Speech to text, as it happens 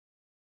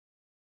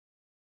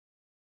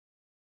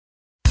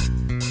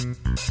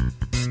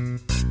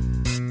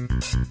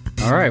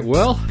All right,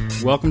 well,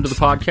 welcome to the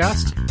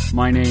podcast.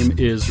 My name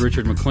is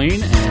Richard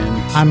McLean,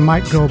 and I'm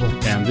Mike Goebel.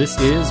 And this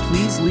is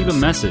Please Leave a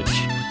Message.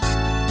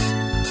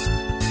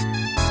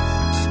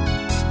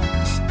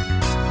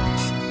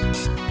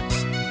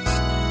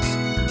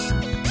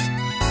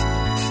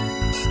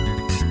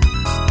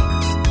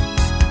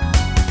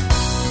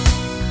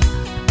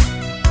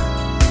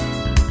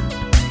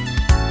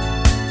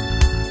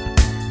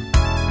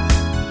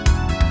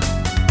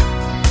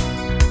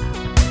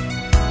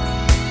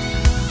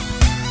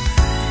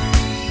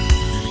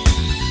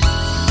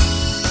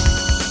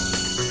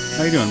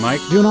 How you doing, Mike?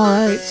 Doing all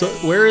right. So,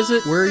 where is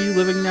it? Where are you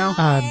living now?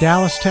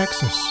 Dallas,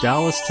 Texas.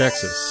 Dallas,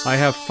 Texas. I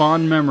have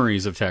fond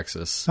memories of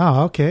Texas.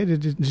 Oh, okay.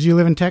 Did you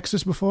live in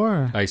Texas before?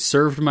 Or? I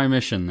served my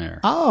mission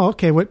there. Oh,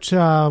 okay. Which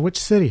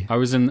city? I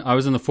was in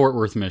the Fort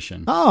Worth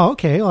mission. Oh,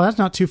 okay. Well, that's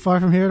not too far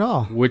from here at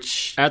all.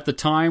 Which at the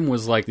time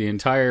was like the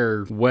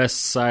entire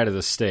west side of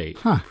the state,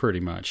 pretty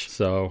much.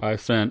 So I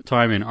spent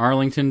time in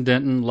Arlington,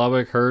 Denton,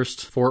 Lubbock,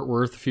 Hearst, Fort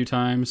Worth a few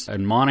times,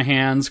 and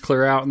Monahans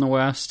clear out in the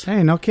west.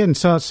 Hey, no kidding.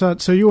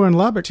 So you were in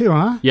Lubbock too,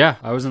 huh? Yeah,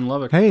 I was in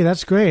Lubbock. Hey,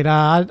 that's great.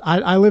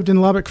 I lived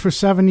in Lubbock for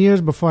 7 years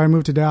before I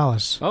moved to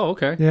Dallas. Oh,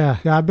 okay. Yeah.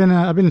 I've been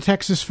in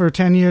Texas for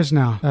 10 years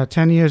now.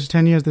 10 years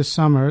this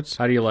summer.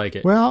 How do you like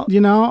it? Well,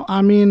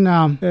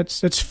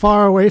 it's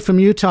far away from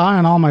Utah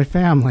and all my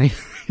family.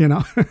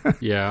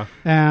 Yeah.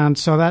 And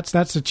so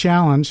that's a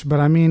challenge. But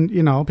I mean,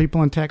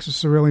 people in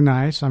Texas are really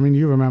nice. I mean,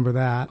 you remember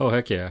that. Oh,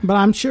 heck yeah. But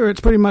I'm sure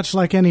it's pretty much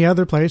like any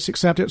other place,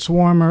 except it's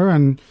warmer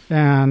and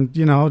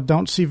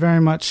don't see very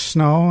much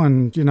snow.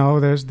 And,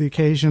 there's the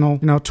occasional,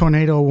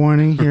 tornado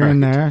warning here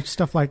and there,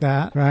 stuff like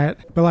that. Right.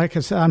 But like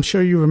I said, I'm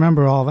sure you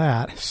remember all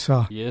that.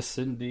 So. Yes,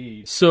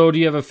 indeed. So do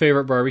you have a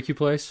favorite barbecue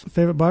place?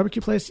 Favorite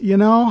barbecue place?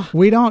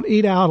 We don't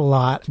eat out a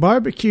lot.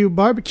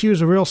 Barbecue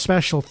is a real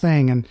special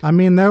thing. And I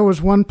mean, there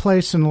was one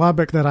place in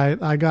Lubbock that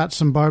I got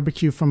some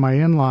barbecue from my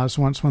in-laws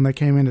once when they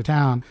came into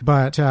town.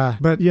 But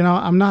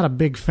I'm not a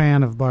big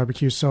fan of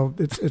barbecue, so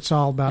it's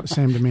all about the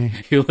same to me.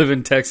 You live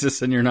in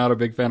Texas and you're not a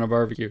big fan of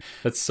barbecue.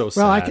 That's so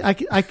sad. Well,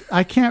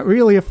 I can't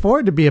really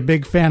afford to be a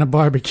big fan of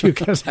barbecue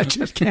because I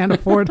just can't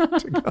afford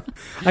to go.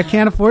 I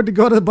can't afford to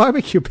go to the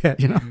barbecue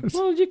pit,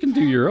 Well, you can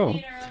do your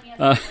own.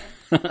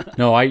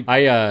 No,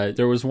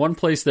 there was one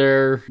place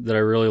there that I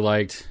really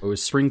liked. It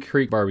was Spring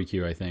Creek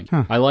Barbecue, I think.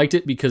 I liked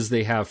it because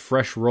they have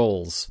fresh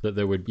rolls that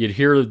you'd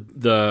hear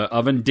the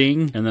oven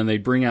ding, and then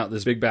they'd bring out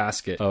this big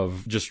basket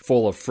of just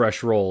full of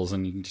fresh rolls,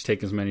 and you can just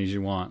take as many as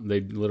you want.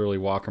 They'd literally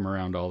walk them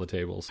around all the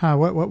tables.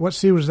 What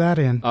city was that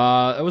in?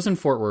 It was in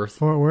Fort Worth.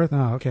 Fort Worth?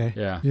 Oh, okay.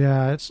 Yeah.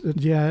 Yeah, it's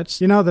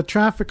the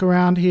traffic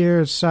around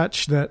here is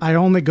such that I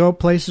only go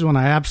places when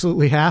I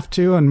absolutely have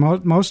to, and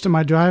most of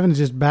my driving is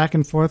just back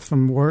and forth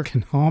from work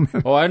and home.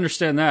 Oh, I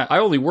understand that. I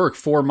only work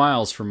 4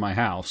 miles from my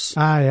house.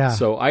 Yeah.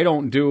 So I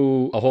don't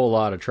do a whole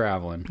lot of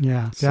traveling.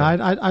 Yeah. So.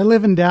 Yeah, I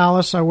live in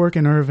Dallas. I work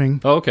in Irving.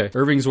 Oh, okay.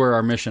 Irving's where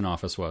our mission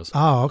office was.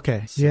 Oh,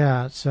 okay.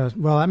 Yeah. So,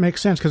 well, that makes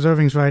sense because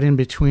Irving's right in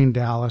between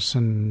Dallas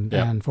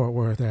and Fort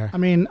Worth there. I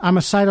mean, I'm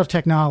a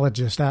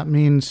cytotechnologist. That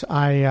means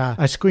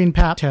I screen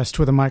pap test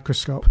with a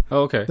microscope.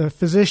 Oh, okay. The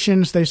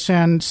physicians, they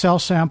send cell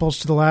samples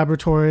to the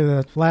laboratory.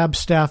 The lab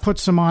staff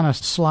puts them on a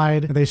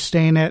slide. They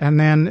stain it, and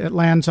then it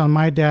lands on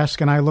my desk,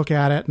 and I look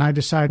at it, and I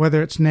decide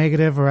whether it's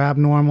negative or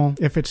abnormal.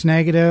 If it's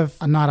negative,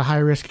 I'm not a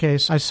high-risk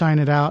case. I sign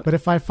it out. But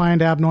if I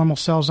find abnormal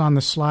cells on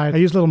the slide, I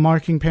use a little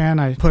marking pen.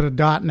 I put a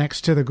dot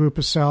next to the group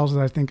of cells that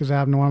I think is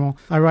abnormal.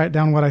 I write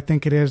down what I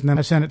think it is, and then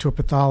I send it to a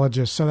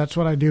pathologist. So that's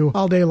what I do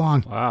all day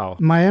long. Wow.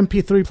 My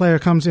MP3 player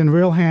comes in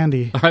real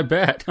handy. I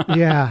bet.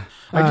 Yeah.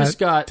 I just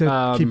got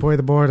to keep away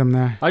the boredom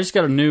there. I just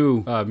got a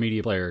new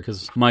media player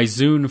because my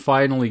Zune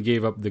finally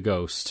gave up the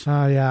ghost.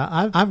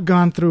 Yeah, I've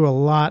gone through a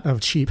lot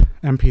of cheap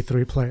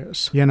MP3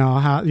 players. You know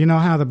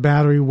how the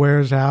battery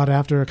wears out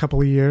after a couple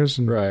of years,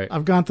 and right.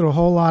 I've gone through a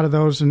whole lot of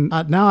those, and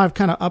now I've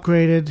kind of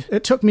upgraded.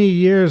 It took me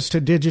years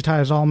to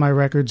digitize all my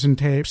records and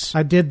tapes.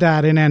 I did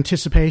that in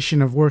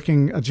anticipation of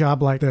working a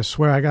job like this,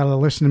 where I got to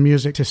listen to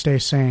music to stay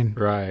sane.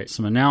 Right.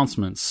 Some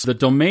announcements. The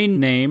domain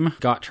name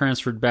got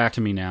transferred back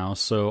to me now,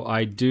 so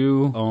I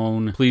do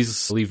own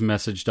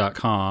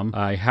pleaseleavemessage.com.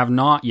 I have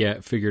not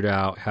yet figured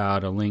out how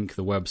to link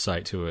the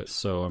website to it,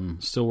 so I'm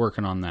still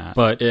working on that.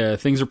 But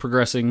things are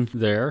progressing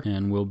there,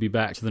 and we'll be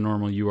back to the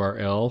normal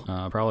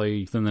URL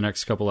probably within the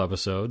next couple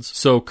episodes.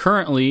 So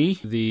currently,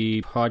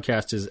 the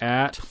podcast is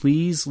at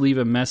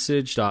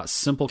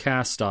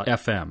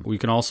pleaseleaveamessage.simplecast.fm. We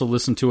can also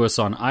listen to us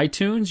on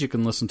iTunes. You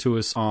can listen to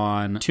us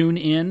on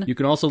TuneIn. You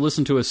can also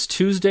listen to us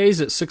Tuesdays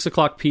at 6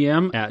 o'clock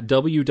p.m. at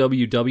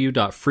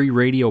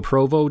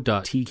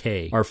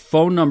www.freeradioprovo.tk. Our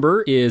phone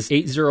number is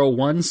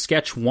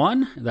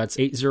 801-SKETCH-1. That's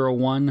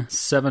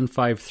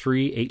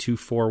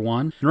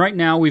 801-753-8241. And right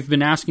now, we've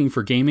been asking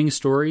for gaming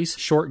stories,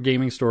 short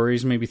gaming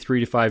stories, maybe 3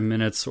 to 5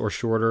 minutes or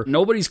shorter.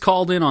 Nobody's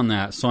called in on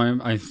that, so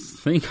I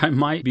think I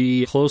might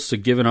be close to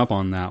giving up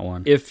on that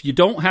one. If you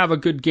don't have a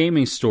good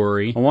gaming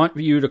story, I want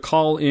you to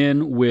call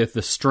in with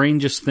the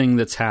strangest thing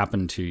that's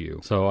happened to you.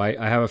 So I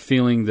have a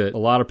feeling that a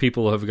lot of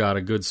people have got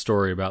a good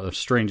story about the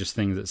strangest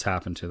thing that's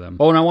happened to them.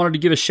 Oh, and I wanted to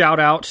give a shout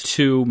out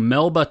to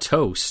Melba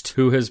Toast,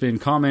 who has been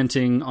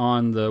commenting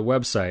on the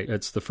website.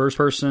 It's the first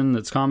person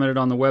that's commented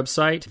on the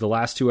website. The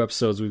last 2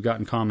 episodes, we've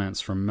gotten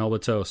comments from Melba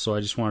Toast. So I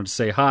just wanted to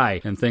say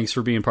hi and thanks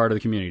for being part of the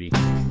community.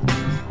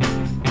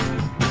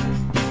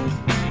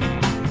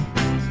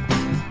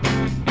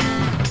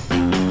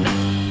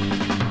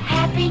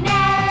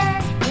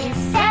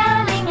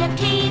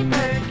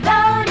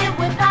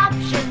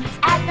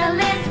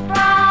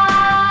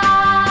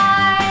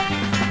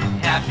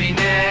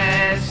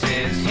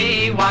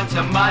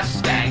 A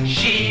Mustang,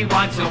 she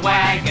wants a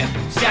wagon,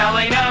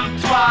 selling them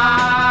twice.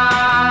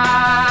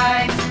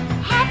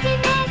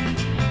 Happiness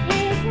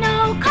is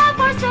no call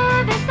for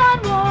service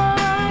on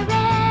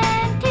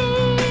warranties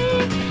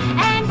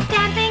and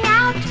stamping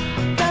out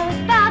those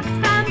bucks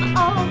from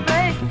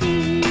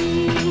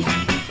overseas.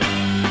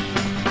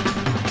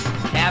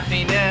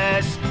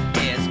 Happiness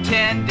is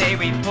 10-day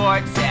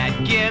reports that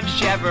give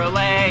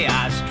Chevrolet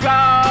a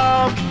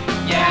stroke.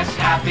 Yes,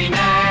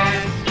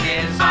 happiness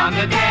is on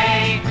the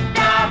day,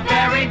 the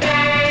very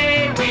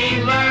day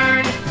we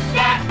learned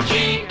that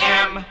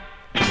GM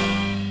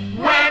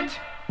went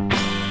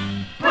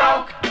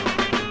broke.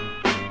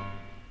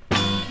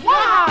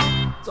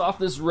 Wow! It's off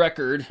this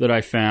record that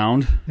I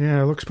found.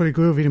 Yeah, it looks pretty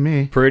groovy to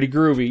me. Pretty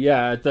groovy,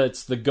 yeah.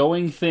 That's The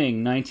Going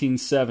Thing,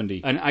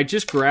 1970. And I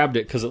just grabbed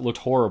it because it looked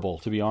horrible,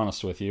 to be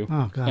honest with you.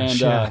 Oh, gosh, and,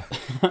 yeah.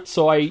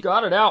 So I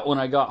got it out when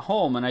I got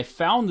home, and I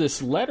found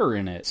this letter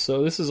in it.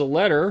 So this is a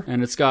letter,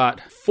 and it's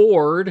got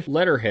Ford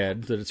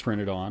letterhead that it's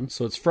printed on.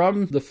 So it's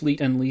from the Fleet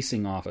and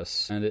Leasing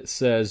office. And it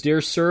says,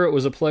 "Dear Sir, it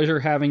was a pleasure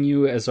having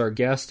you as our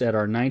guest at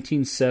our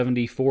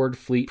 1970 Ford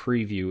Fleet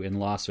preview in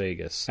Las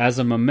Vegas. As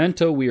a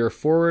memento, we are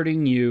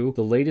forwarding you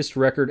the latest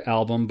record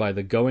album by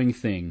The Going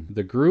Thing,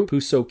 the group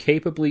who so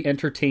capably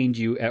entertained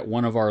you at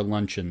one of our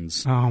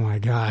luncheons. Oh, my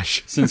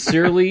gosh.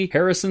 Sincerely,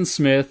 Harrison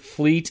Smith,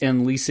 Fleet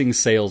and Leasing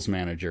Sales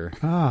Manager."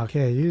 Oh,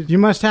 okay. You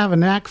must have a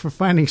knack for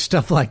finding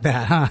stuff like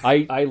that, huh?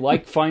 I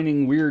like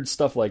finding weird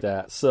stuff like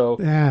that. So,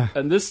 yeah.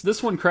 And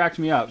this one cracked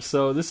me up.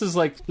 So this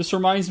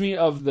reminds me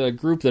of the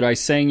group that I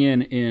sang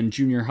in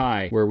junior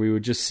high, where we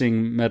would just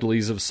sing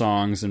medleys of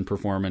songs and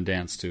perform and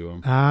dance to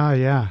them. Ah,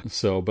 yeah.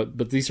 So,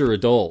 but these are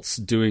adults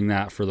doing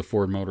that for the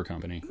Ford Motor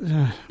Company.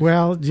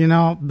 Well,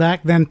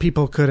 back then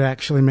people could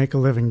actually make a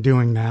living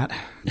doing that.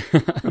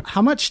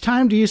 How much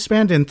time do you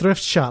spend in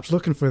thrift shops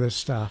looking for this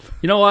stuff?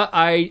 You know what?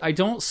 I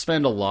don't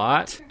spend a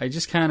lot. I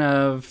just kind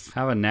of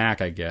have a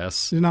knack, I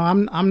guess.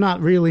 I'm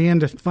not really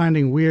into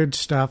finding weird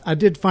stuff. I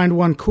did find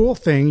one cool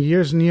thing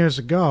years and years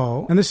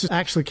ago, and this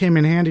actually came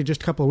in handy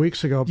just a couple of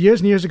weeks ago.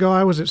 Years and years ago,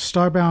 I was at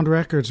Starbound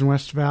Records in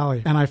West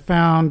Valley, and I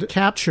found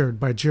Captured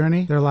by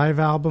Journey, their live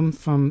album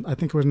from, I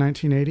think it was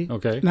 1980.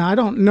 Okay. Now, I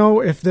don't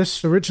know if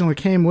this originally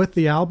came with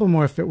the album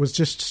or if it was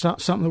just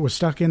something that was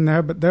stuck in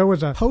there, but there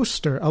was a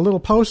poster, a little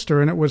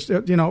poster, and it was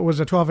a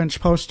 12-inch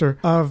poster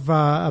of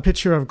a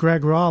picture of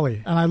Greg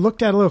Raleigh. And I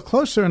looked at it a little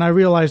closer, and I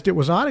realized it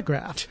was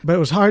autographed, but it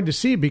was hard to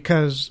see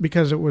because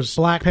it was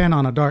black pen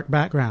on a dark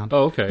background.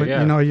 Oh, okay, but,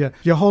 yeah.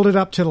 You hold it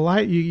up to the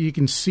light, you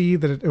can see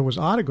that it was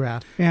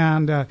autographed.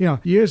 And,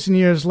 years and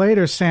years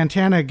later,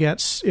 Santana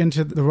gets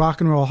into the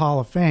Rock and Roll Hall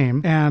of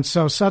Fame. And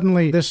so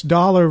suddenly this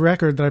dollar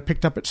record that I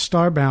picked up at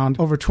Starbound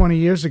over 20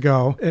 years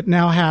ago, it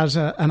now has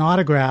an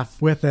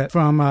autograph with it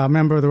from a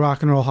member of the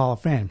Rock and Roll Hall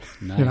of Fame.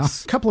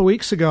 Nice. A couple of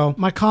weeks ago,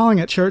 my calling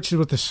at church is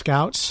with the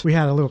Scouts. We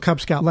had a little Cub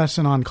Scout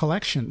lesson on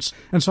collections.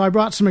 And so I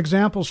brought some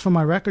examples from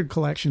my record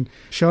collection,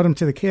 showed them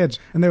to the kids,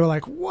 and they were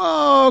like,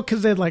 whoa,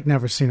 because they'd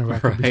never seen a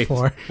record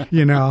before,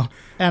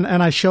 And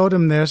I showed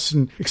them this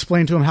and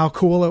explained to them how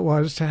cool it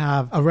was to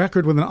have a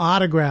record with an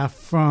autograph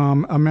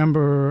from a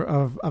member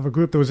of a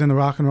group that was in the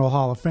Rock and Roll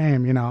Hall of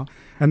Fame,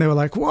 And they were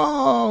like,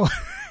 whoa.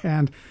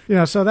 And,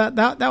 so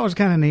that was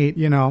kind of neat,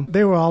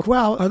 They were all,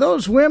 well, are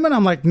those women?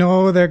 I'm like,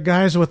 no, they're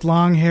guys with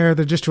long hair.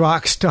 They're just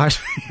rock stars,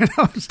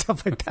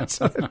 stuff like that.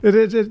 So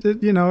it's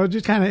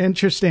just kind of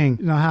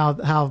interesting, how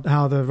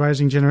the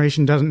rising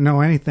generation doesn't know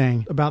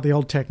anything about the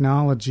old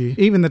technology.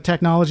 Even the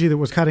technology that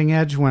was cutting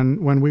edge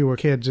when we were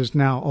kids is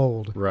now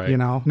old. Right.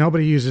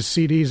 Nobody uses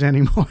CDs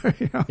anymore.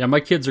 Yeah,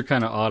 my kids are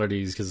kind of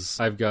oddities because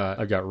I've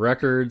got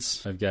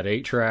records, I've got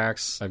 8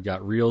 tracks, I've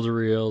got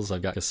reel-to-reels,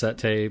 I've got cassette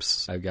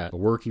tapes, I've got a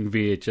working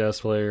VHS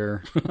VHS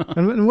player.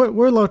 And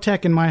we're low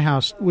tech in my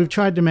house. We've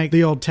tried to make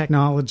the old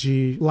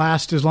technology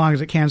last as long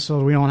as it can,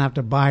 so we don't have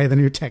to buy the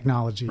new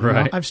technology. You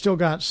Right. know? I've still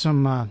got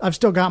I've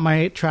still got my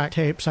 8-track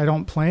tapes. I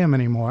don't play them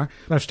anymore,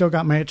 but I've still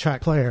got my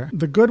 8-track player.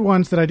 The good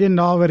ones that I didn't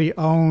already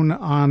own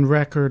on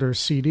record or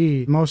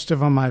CD, most of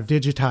them I've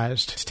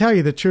digitized. To tell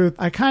you the truth,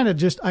 I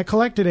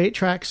collected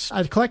 8-tracks.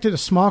 I collected a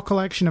small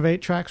collection of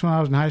 8-tracks when I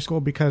was in high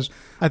school because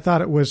I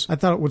thought it was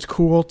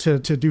cool to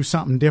do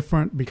something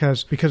different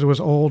because it was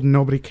old and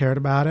nobody cared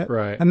about it.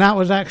 Right. And that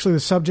was actually the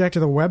subject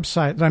of the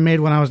website that I made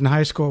when I was in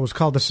high school. It was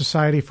called the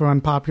Society for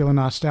Unpopular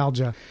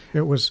Nostalgia.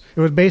 It was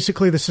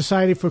basically the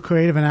Society for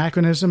Creative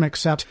Anachronism,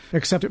 except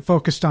it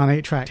focused on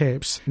 8-track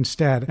tapes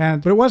instead.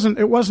 But it wasn't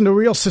a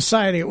real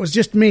society. It was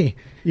just me,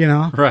 you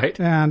know. Right.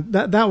 And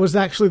that was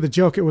actually the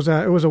joke. It was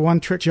a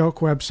one-trick joke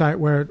website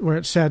where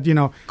it said, you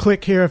know,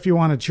 click here if you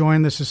want to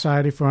join the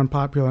Society for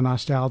Unpopular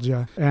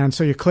Nostalgia. And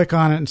so you click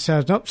on it and it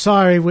says, oh,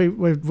 sorry,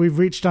 we've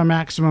reached our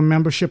maximum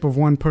membership of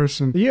one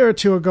person. A year or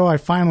two ago, I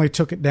finally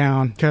took it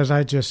down because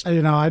I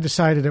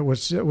decided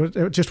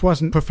it just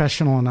wasn't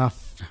professional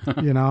enough.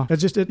 You know, at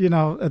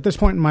this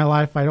point in my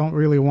life, I don't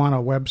really want a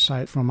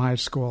website from high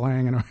school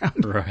hanging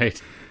around. Right.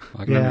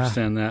 I can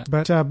understand that.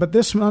 But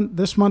this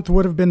month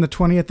would have been the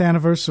 20th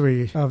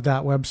anniversary of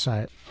that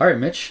website. All right,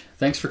 Mitch,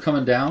 thanks for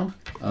coming down.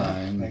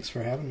 And Thanks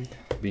for having me.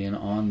 being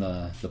on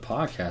the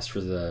podcast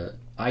for the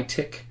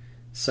iTick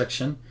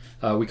section.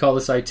 We call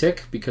this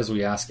iTick because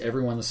we ask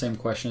everyone the same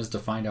questions to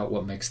find out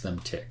what makes them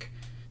tick.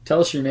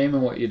 Tell us your name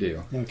and what you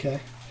do. Okay.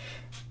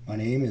 My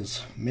name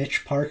is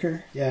Mitch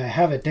Parker. Yeah, I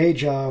have a day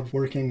job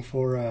working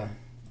for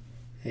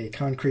a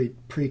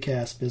concrete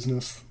precast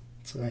business.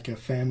 It's like a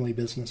family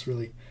business,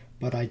 really.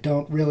 But I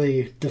don't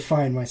really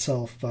define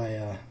myself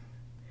by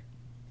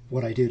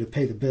what I do to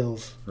pay the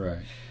bills.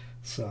 Right.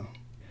 So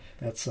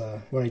that's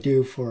what I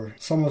do for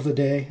some of the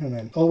day. And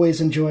I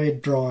always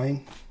enjoyed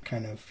drawing.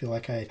 Kind of feel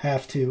like I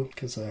have to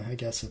because I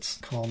guess it's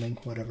calming,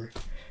 whatever.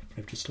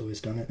 I've just always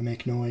done it. I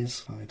make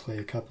noise. I play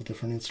a couple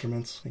different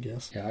instruments, I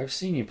guess. Yeah, I've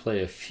seen you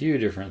play a few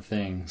different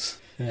things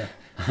Yeah.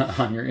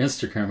 on your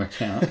Instagram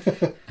account.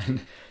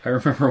 And I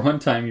remember one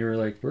time you were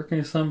like, where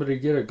can somebody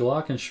get a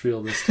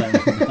glockenspiel this time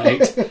of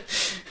night?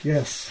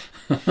 Yes.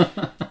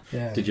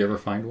 Yeah. Did you ever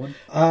find one?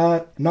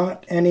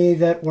 Not any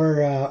that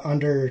were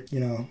under,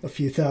 a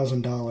few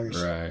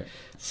 $1,000s. Right.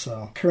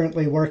 So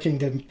currently working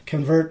to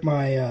convert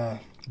my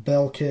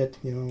bell kit,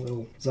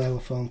 little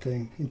xylophone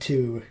thing,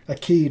 into a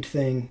keyed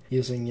thing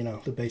using,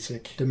 the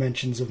basic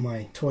dimensions of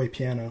my toy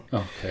piano.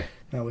 Okay.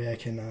 That way I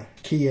can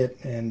key it,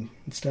 and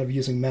instead of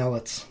using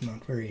mallets, I'm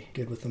not very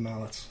good with the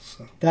mallets.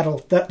 So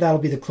that'll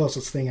be the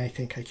closest thing I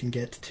think I can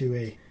get to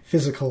a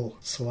physical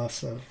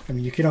Celesta. I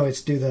mean, you can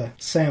always do the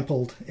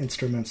sampled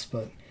instruments,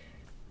 but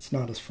it's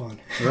not as fun.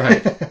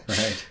 Right.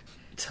 Right.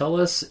 Tell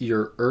us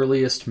your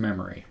earliest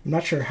memory. I'm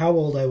not sure how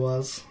old I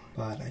was,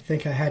 but I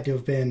think I had to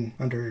have been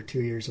under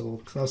 2 years old.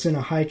 Because I was in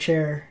a high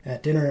chair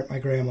at dinner at my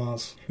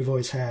grandma's. We've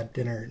always had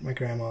dinner at my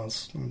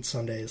grandma's on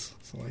Sundays.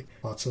 So like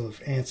lots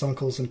of aunts,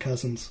 uncles, and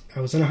cousins.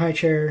 I was in a high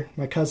chair.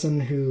 My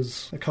cousin,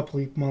 who's a couple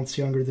of months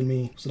younger than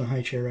me, was in a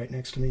high chair right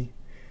next to me.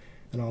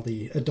 And all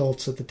the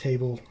adults at the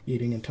table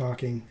eating and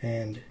talking.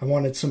 And I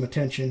wanted some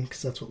attention,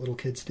 because that's what little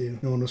kids do.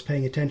 No one was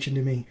paying attention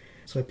to me.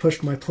 So I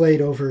pushed my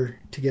plate over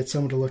to get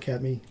someone to look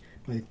at me.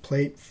 My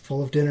plate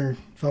full of dinner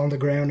fell on the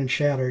ground and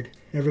shattered.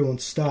 Everyone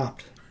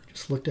stopped,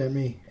 just looked at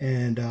me.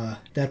 And at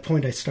that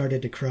point I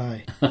started to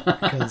cry.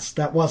 Because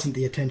that wasn't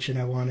the attention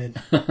I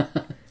wanted,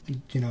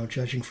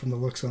 judging from the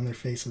looks on their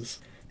faces.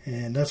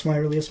 And that's my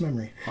earliest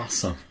memory.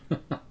 Awesome.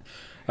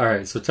 All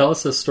right, so tell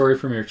us a story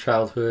from your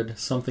childhood,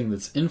 something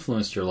that's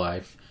influenced your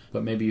life,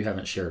 but maybe you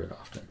haven't shared it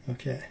often.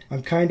 Okay.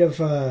 I'm kind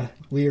of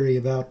leery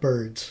about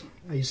birds.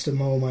 I used to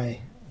mow my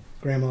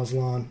grandma's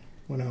lawn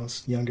when I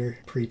was younger,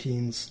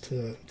 preteens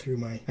through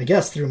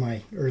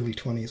my early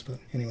 20s, but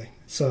anyway.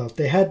 So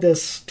they had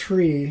this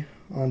tree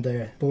on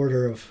the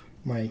border of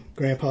my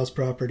grandpa's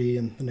property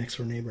and the next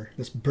door neighbor.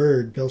 This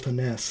bird built a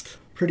nest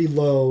pretty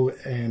low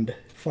and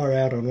far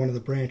out on one of the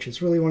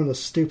branches. Really one of the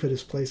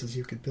stupidest places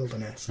you could build a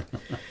nest.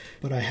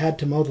 But I had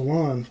to mow the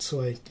lawn,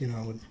 so I,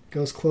 would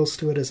go as close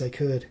to it as I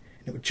could.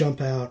 And it would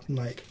jump out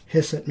and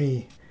hiss at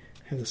me,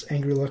 have this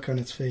angry look on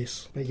its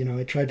face. But,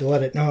 I tried to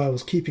let it know I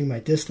was keeping my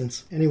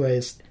distance.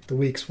 Anyways, the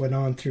weeks went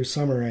on through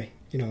summer.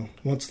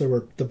 Once there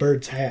were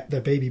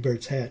the baby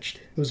birds hatched.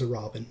 It was a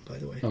robin, by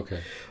the way.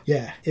 Okay.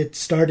 Yeah, it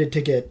started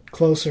to get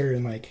closer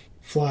and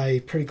fly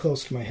pretty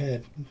close to my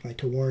head,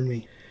 to warn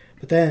me.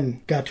 But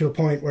then got to a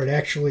point where it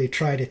actually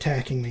tried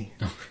attacking me.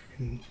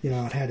 And,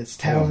 it had its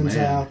talons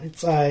out,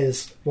 its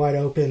eyes wide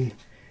open,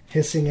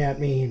 hissing at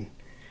me. And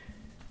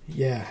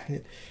yeah,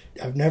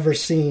 I've never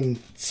seen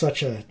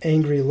such an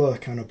angry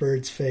look on a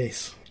bird's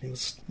face.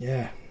 It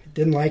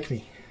didn't like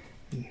me.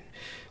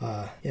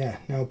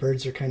 Now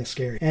birds are kind of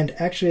scary. And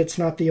actually, it's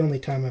not the only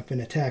time I've been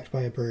attacked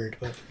by a bird,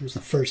 but it was the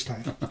first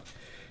time.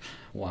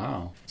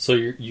 Wow. So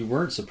you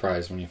weren't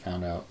surprised when you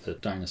found out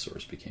that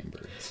dinosaurs became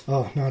birds?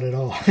 Oh, not at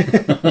all.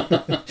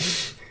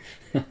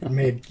 it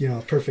made,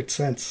 perfect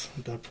sense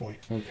at that point.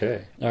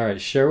 Okay. All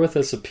right. Share with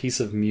us a piece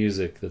of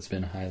music that's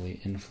been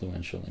highly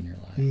influential in your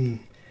life.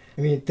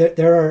 I mean,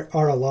 there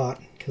are a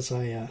lot, because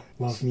I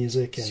love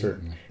music and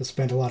Certainly. I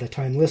spend a lot of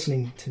time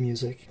listening to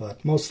music,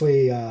 but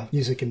mostly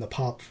music in the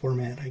pop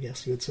format, I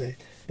guess you would say.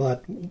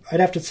 But I'd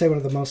have to say one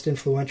of the most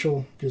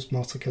influential, just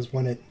mostly because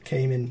when it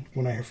came in,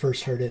 when I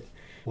first heard it,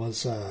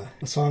 was a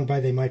song by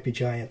They Might Be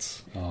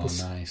Giants. Oh,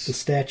 nice. The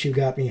Statue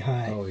Got Me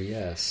High. Oh,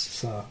 yes.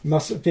 So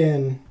must have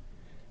been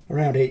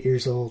around 8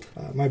 years old.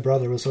 My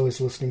brother was always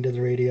listening to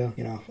the radio.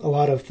 A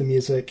lot of the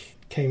music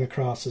came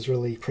across as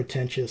really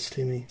pretentious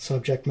to me,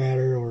 subject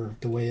matter or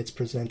the way it's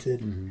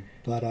presented. Mm-hmm.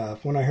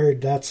 But when I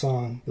heard that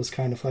song, it was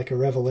kind of like a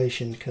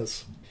revelation,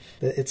 because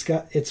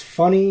it's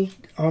funny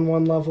on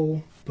one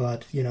level,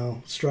 but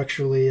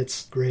structurally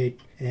it's great.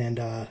 And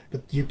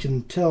but you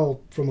can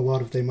tell from a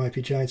lot of They Might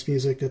Be Giants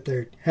music that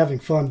they're having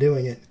fun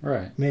doing it,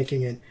 Right.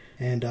 making it,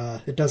 and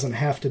it doesn't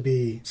have to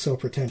be so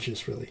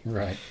pretentious, really.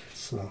 Right.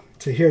 So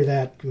to hear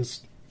that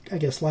was, I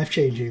guess,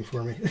 life-changing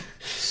for me.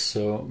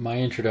 So my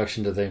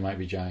introduction to They Might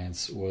Be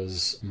Giants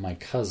was my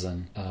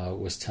cousin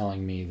was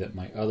telling me that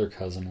my other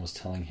cousin was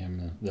telling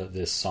him that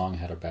this song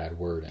had a bad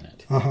word in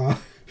it. Uh-huh.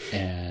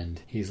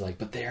 And he's like,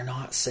 but they're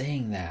not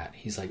saying that.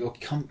 He's like, oh,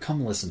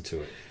 come listen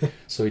to it.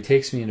 So he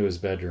takes me into his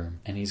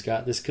bedroom, and he's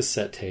got this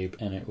cassette tape,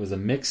 and it was a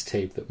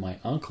mixtape that my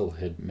uncle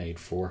had made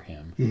for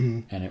him. Mm-hmm.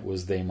 And it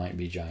was They Might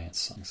Be Giants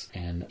songs.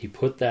 And he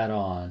put that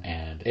on,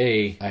 and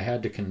I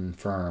had to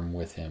confirm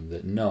with him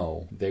that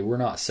no, they were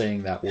not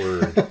saying that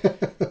word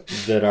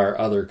that our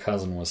other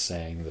cousin was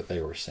saying that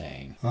they were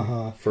saying.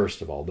 Uh-huh.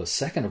 First of all. But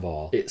second of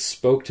all, it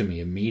spoke to me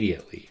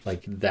immediately.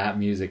 Like, that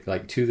music,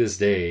 like, to this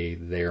day,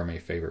 they are my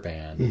favorite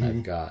band. And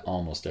I've got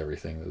almost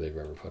everything that they've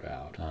ever put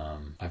out.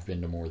 I've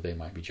been to more They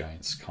Might Be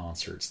Giants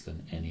concerts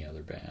than any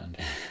other band.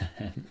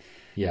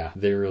 Yeah,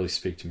 they really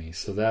speak to me.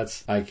 So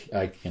that's, I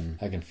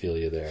can feel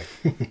you there.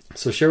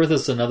 So share with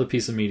us another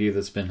piece of media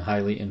that's been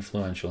highly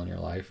influential in your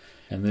life.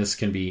 And this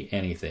can be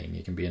anything.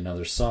 It can be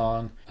another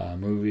song, a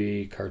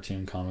movie,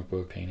 cartoon, comic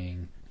book,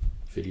 painting,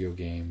 video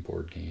game,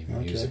 board game,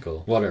 musical,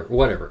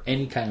 whatever.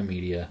 Any kind of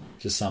media,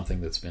 just something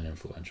that's been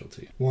influential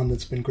to you. One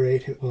that's been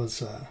great, it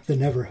was The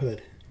Neverhood.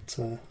 It's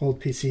an old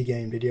PC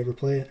game. Did you ever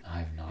play it?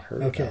 I've not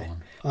heard of that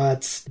one.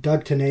 It's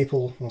Doug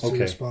TenNapel, also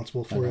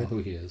responsible for I know it. who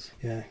he is.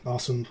 Yeah,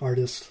 awesome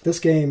artist. This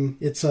game,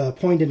 it's a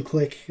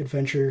point-and-click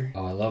adventure.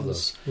 Oh, I love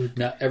those.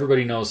 Now,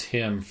 everybody knows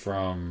him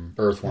from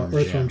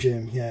Earthworm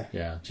Jim, yeah.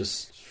 Yeah,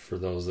 just for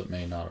those that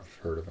may not have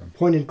heard of him.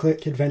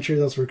 Point-and-click adventure,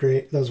 those were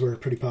great. Those were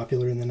pretty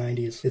popular in the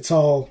 90s. It's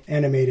all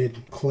animated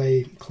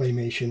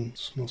claymation,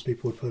 as most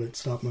people would put it,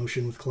 stop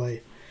motion with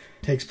clay.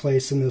 Takes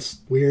place in this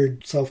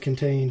weird,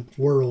 self-contained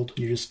world.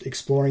 You're just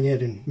exploring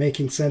it and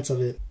making sense of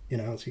it,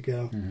 as you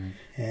go. Mm-hmm.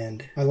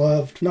 And I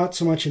loved, not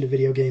so much into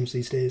video games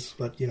these days,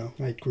 but,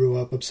 I grew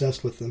up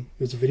obsessed with them.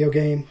 It was a video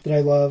game that I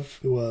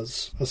loved. It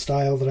was a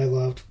style that I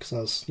loved, because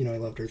I was, I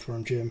loved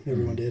Earthworm Jim.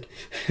 Everyone did.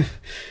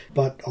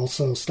 But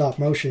also stop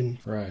motion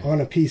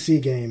on a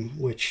PC game,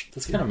 which...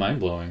 That's kind of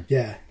mind-blowing.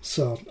 Yeah.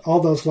 So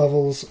all those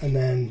levels, and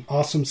then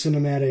awesome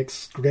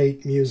cinematics,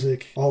 great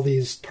music, all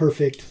these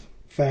perfect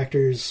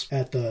factors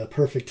at the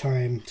perfect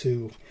time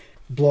to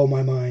blow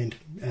my mind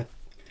at,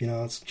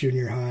 it's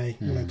junior high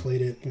when I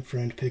played it. My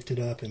friend picked it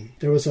up, and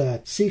there was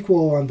a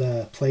sequel on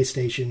the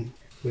PlayStation,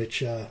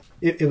 which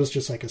it was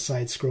just like a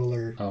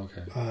side-scroller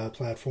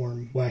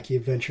platform, wacky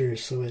adventure,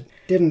 so it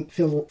didn't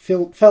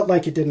felt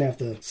like it didn't have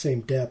the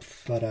same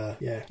depth, but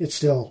yeah, it's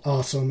still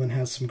awesome and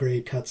has some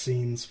great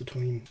cutscenes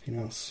between,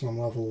 some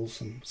levels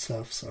and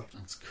stuff, so.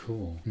 That's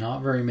cool.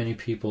 Not very many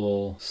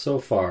people so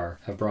far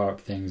have brought up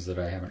things that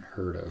I haven't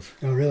heard of.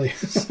 Oh, really?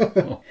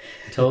 So,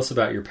 tell us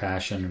about your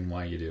passion and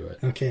why you do it.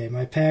 Okay,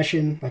 my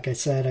passion, like I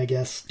said, I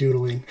guess,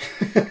 doodling.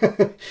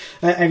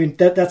 I mean,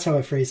 that's how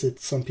I phrase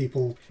it. Some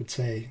people would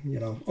say,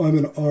 I'm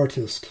an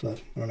artist,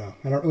 but I don't know.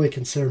 I don't really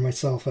consider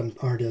myself an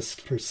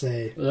artist per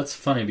se. Well, that's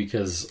funny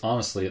because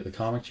honestly, at the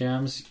Comic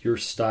Jams, your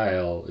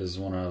style is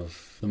one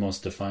of the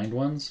most defined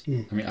ones. I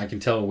mean, I can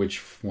tell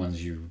which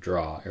ones you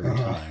draw every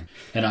time.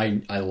 And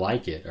I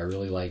like it. I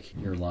really like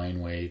your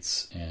line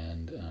weights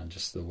and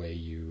just the way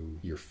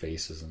your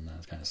faces and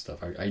that kind of stuff.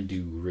 I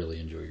do really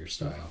enjoy your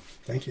style.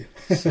 Thank you.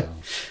 So,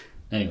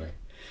 anyway,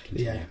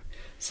 continue. Yeah.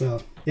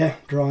 So, yeah,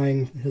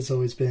 drawing has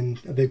always been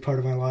a big part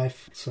of my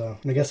life. So,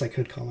 and I guess I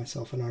could call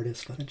myself an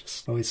artist, but it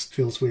just always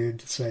feels weird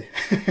to say.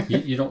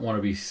 You don't want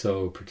to be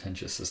so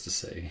pretentious as to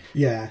say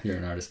you're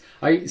an artist.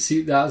 I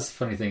see, that's the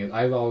funny thing.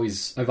 I've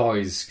always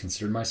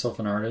considered myself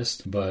an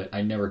artist, but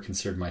I never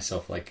considered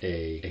myself like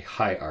a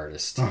high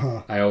artist.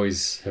 I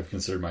always have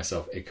considered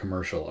myself a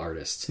commercial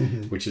artist,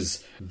 which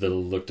is the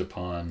looked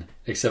upon,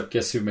 except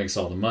guess who makes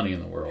all the money in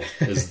the world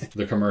is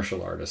the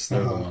commercial artists.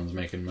 They're the ones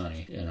making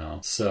money,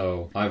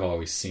 So I've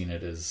always seen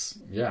it as,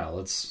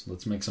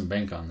 let's make some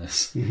bank on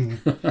this.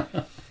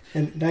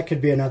 And that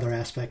could be another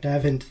aspect. I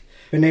haven't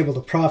been able to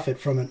profit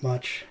from it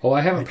much. Oh,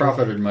 I haven't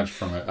profited much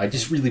from it. I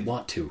just really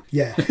want to.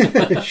 Yeah,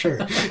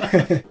 sure.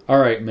 All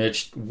right,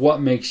 Mitch,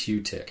 what makes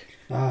you tick?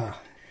 I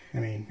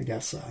mean, I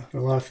guess there are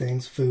a lot of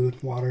things.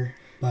 Food, water,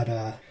 But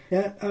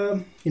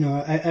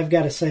I've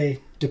got to say,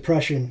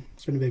 depression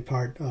has been a big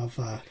part of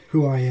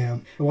who I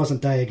am. I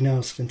wasn't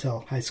diagnosed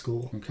until high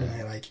school. Okay.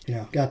 And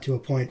I got to a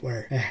point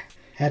where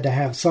had to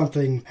have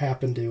something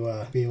happen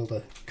to be able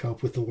to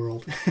cope with the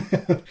world.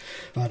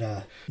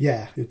 But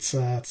it's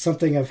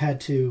something I've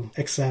had to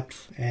accept,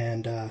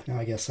 and now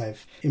I guess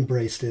I've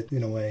embraced it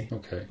in a way.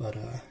 Okay. But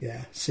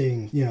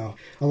seeing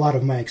a lot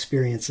of my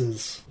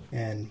experiences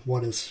and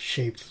what has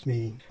shaped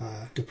me,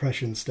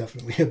 depression's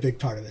definitely a big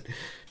part of it.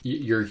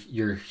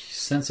 Your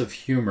sense of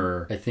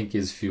humor, I think,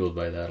 is fueled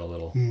by that a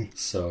little.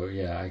 So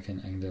yeah, I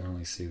can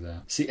definitely see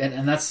that. See,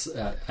 and that's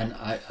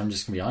I'm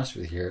just gonna be honest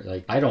with you here.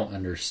 Like, I don't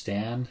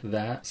understand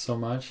that so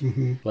much.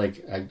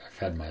 Like, I've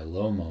had my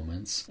low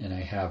moments, and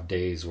I have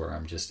days where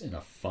I'm just in a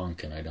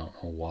funk and I don't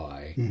know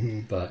why.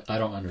 But I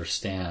don't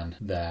understand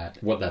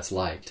what that's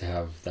like to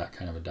have that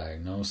kind of a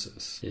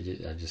diagnosis.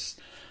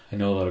 I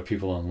know a lot of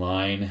people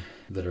online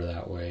that are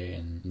that way,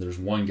 and there's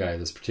one guy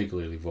that's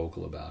particularly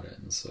vocal about it,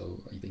 and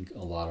so I think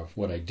a lot of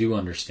what I do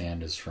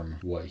understand is from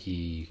what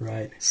he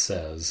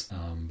says,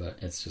 but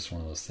it's just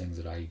one of those things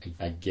that I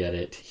get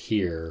it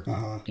here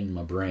in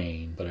my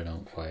brain, but I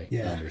don't quite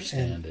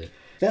understand it.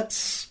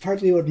 That's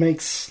partly what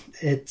makes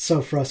it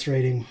so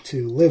frustrating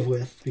to live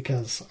with,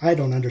 because I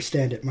don't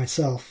understand it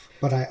myself,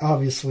 but I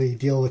obviously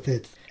deal with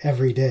it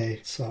every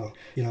day. So,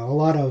 a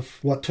lot of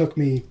what took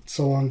me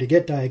so long to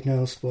get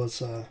diagnosed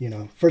was,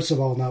 first of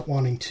all, not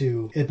wanting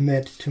to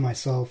admit to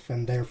myself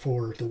and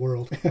therefore the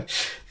world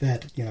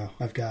that,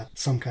 I've got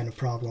some kind of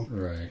problem.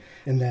 Right.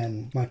 And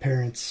then my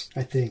parents,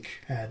 I think,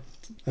 had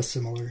a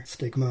similar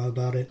stigma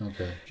about it.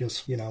 Okay.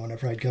 Just,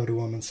 whenever I'd go to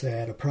them and say I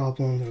had a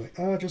problem, they're like,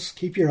 oh, just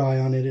keep your eye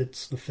on it.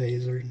 It's a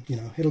phase, or,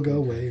 it'll go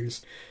away, or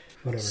just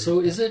whatever. So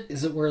is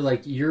it where,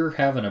 like, you're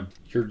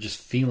just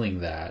feeling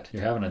that,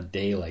 you're having a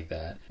day like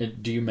that?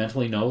 Do you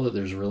mentally know that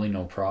there's really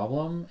no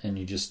problem, and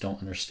you just don't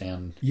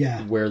understand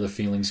where the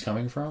feeling's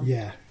coming from?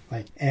 Yeah.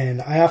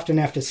 And I often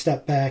have to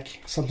step back,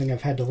 something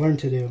I've had to learn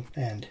to do,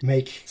 and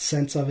make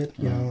sense of it.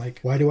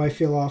 Why do I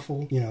feel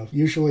awful?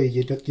 Usually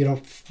you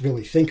don't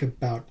really think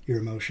about your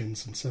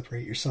emotions and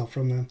separate yourself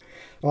from them.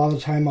 A lot of the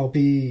time I'll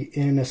be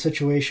in a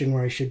situation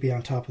where I should be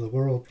on top of the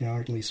world, or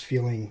at least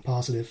feeling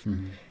positive,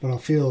 but I'll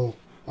feel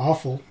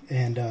awful,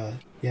 and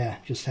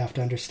just have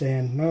to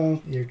understand,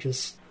 no,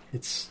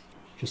 it's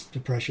just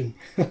depression.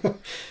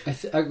 I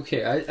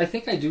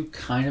think I do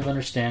kind of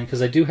understand,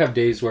 because I do have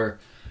days where,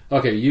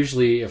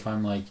 usually if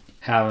I'm like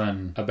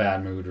having a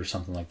bad mood or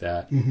something like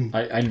that,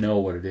 I know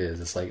what it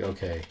is. It's like,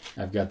 okay,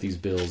 I've got these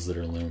bills that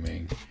are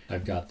looming.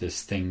 I've got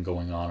this thing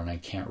going on and I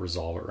can't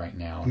resolve it right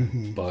now.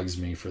 And it bugs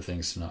me for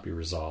things to not be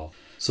resolved.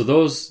 So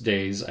those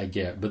days I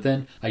get. But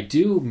then I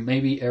do,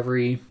 maybe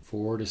every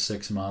 4 to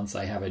 6 months,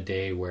 I have a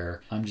day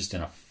where I'm just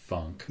in a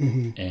funk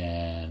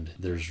and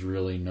there's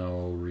really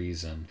no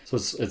reason. So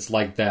it's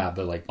like that,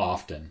 but like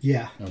often.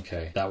 Yeah.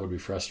 Okay. That would be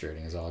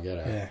frustrating, is all I'll get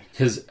at. Yeah.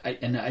 Because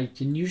I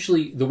can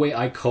usually, the way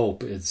I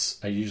cope is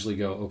I usually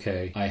go,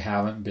 okay, I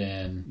haven't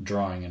been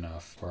drawing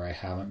enough, or I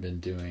haven't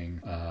been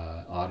doing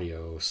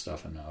audio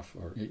stuff enough,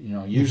 or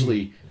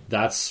usually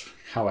that's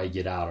how I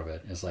get out of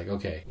it. It's like,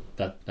 okay,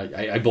 that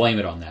I blame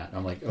it on that.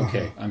 I'm like,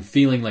 okay, I'm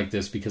feeling like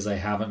this because I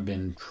haven't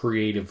been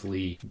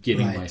creatively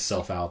getting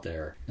myself out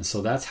there. And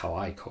so that's how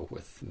I cope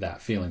with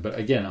that feeling. But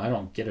again, I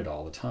don't get it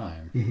all the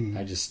time.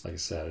 I just, like I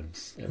said,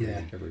 it's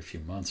every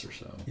few months or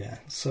so. Yeah.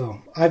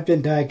 So I've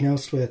been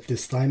diagnosed with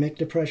dysthymic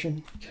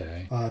depression.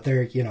 Okay.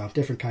 There are,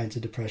 different kinds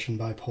of depression,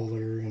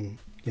 bipolar, and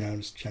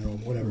just general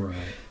whatever. Right.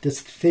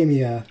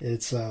 Dysthymia,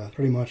 it's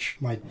pretty much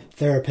my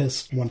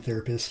one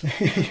therapist,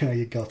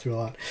 you go through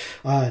a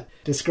lot,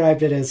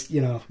 described it as,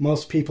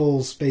 most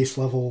people's base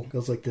level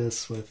goes like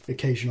this with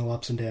occasional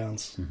ups and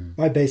downs.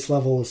 My base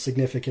level is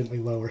significantly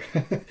lower.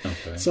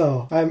 Okay.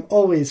 So I'm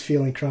always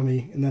feeling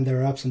crummy, and then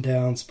there are ups and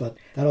downs, but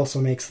that also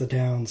makes the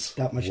downs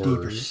that much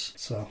deeper.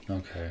 So,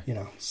 okay.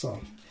 So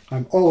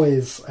I'm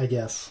always, I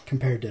guess,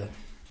 compared to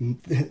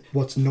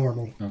what's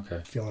normal,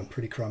 feeling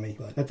pretty crummy.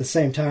 But at the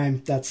same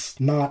time, that's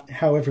not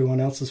how everyone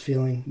else is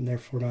feeling, and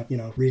therefore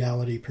not,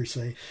 reality per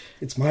se.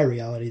 It's my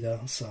reality, though,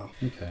 so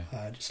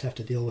I just have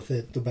to deal with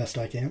it the best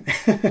I can.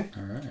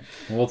 All right.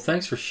 Well,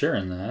 thanks for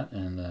sharing that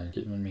and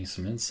giving me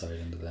some insight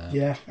into that.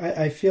 Yeah,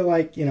 I feel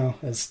like,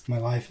 as my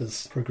life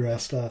has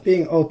progressed,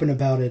 being open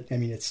about it,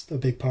 it's a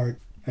big part.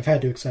 I've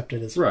had to accept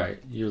it as... Right.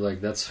 You're like,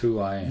 that's who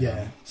I am.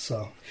 Yeah.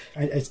 So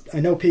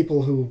I know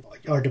people who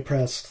are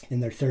depressed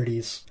in their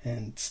 30s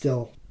and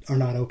still are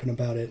not open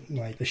about it,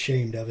 like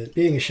ashamed of it.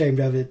 Being ashamed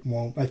of it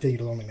I think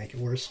it'll only make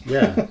it worse.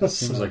 Yeah, it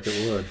seems like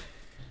it would.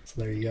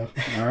 So there you go.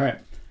 All right.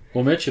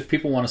 Well, Mitch, if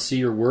people want to see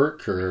your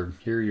work or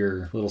hear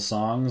your little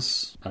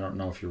songs, I don't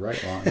know if you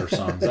write longer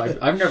songs.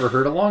 I've never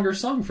heard a longer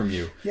song from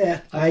you.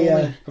 Yeah,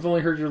 I've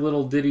only heard your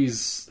little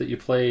ditties that you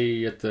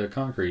play at the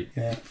concrete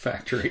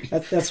factory.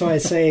 That's why I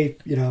say,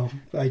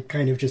 I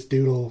kind of just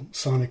doodle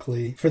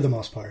sonically for the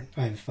most part.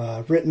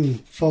 I've written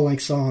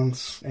full-length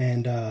songs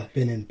and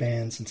been in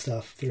bands and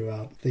stuff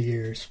throughout the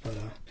years,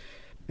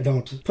 but I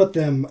don't put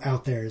them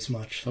out there as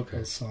much,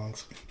 those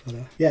songs. But,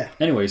 yeah.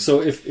 Anyway, so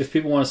if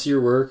people want to see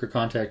your work or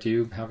contact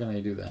you, how can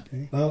they do that?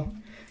 Okay. Well,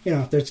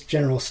 there's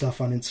general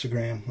stuff on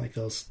Instagram, like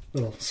those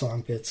little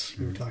song bits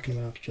we were talking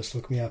about. Just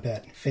look me up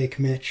at Fake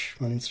Mitch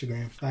on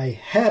Instagram. I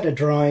had a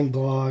drawing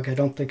blog. I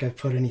don't think I've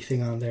put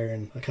anything on there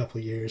in a couple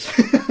of years.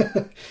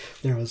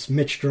 There was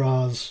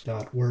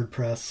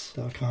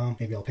mitchdraws.wordpress.com.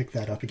 Maybe I'll pick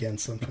that up again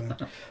sometime.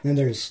 Then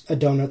there's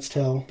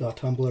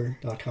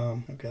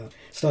adonutsTell.tumblr.com. I've got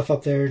stuff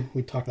up there.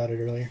 We talked about it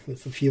earlier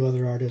with a few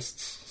other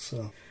artists.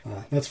 So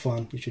that's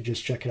fun. You should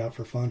just check it out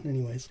for fun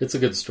anyways. It's a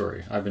good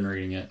story. I've been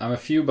reading it. I'm a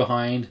few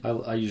behind.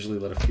 I usually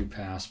let a few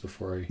pass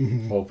before I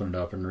open it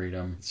up and read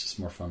them. It's just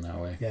more fun that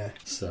way. Yeah.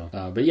 So,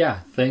 but yeah,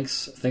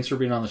 thanks for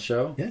being on the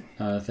show.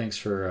 Yeah. Thanks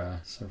for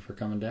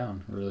coming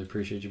down. I really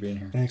appreciate you being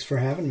here. Thanks for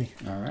having me.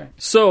 All right.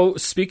 So,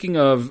 speaking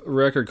of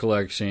record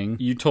collecting,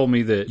 you told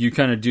me that you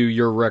kind of do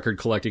your record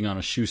collecting on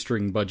a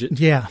shoestring budget.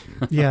 Yeah,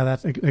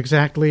 that's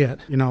exactly it.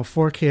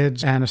 4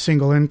 kids and a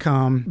single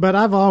income. But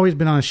I've always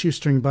been on a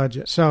shoestring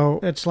budget. So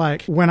it's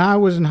like when I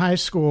was in high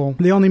school,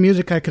 the only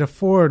music I could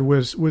afford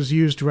was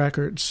used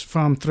records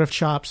from thrift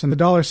shops and the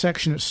dollar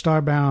section at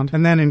Starbound.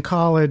 And then in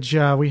college,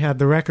 we had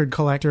the record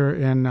collector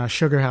in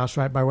Sugar House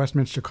right by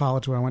Westminster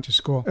College where I went to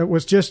school. It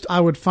was just, I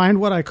would find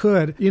what I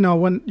could.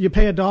 When you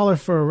pay $1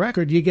 for a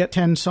record, you get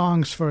 10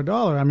 songs for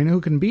 $1. I mean,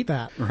 who can beat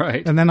that?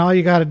 Right. And then all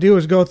you got to do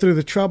is go through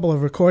the trouble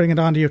of recording it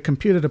onto your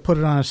computer to put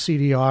it on a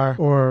CDR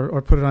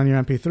or put it on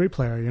your MP3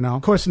 player,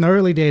 Of course, in the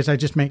early days, I'd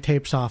just make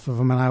tapes off of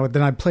them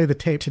and I'd play the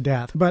tape to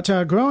death. But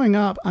growing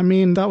up, I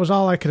mean, that was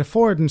all I could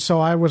afford, and so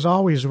I was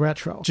always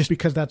retro, just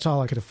because that's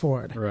all I could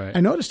afford. Right.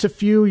 I noticed a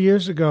few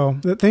years ago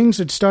that things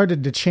had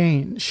started to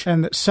change,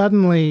 and that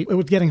suddenly it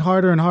was getting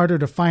harder and harder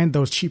to find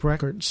those cheap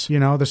records.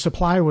 The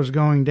supply was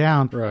going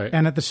down. Right.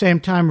 And at the same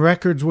time,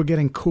 records were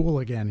getting cool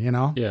again,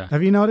 Yeah.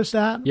 Have you noticed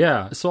that?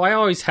 Yeah. So I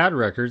always had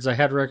records. I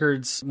had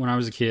records when I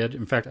was a kid.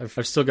 In fact,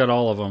 I've still got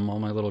all of them, all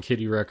my little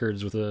kiddie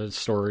records with the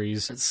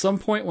stories. At some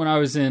point when I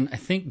was in, I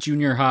think,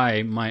 junior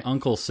high, my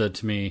uncle said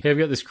to me, "Hey, I've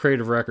got this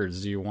crate of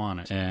records. Do you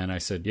want it?" And I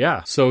said,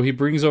 yeah. So he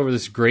brings over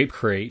this grape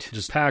crate,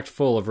 just packed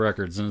full of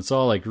records, and it's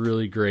all like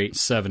really great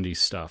 70s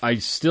stuff. I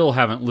still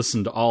haven't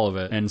listened to all of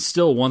it, and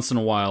still once in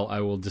a while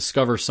I will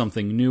discover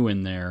something new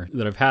in there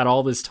that I've had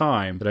all this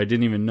time that I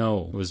didn't even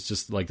know was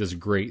just like this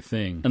great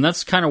thing. And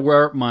that's kind of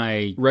where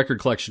my record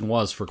collection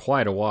was for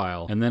quite a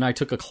while. And then I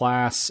took a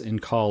class in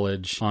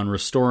college on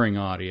restoring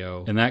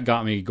audio, and that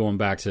got me going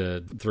back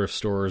to thrift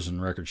stores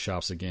and record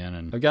shops again.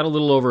 And I've got a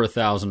little over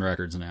 1,000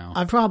 records now.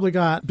 I've probably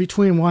got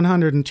between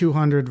 100 and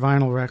 200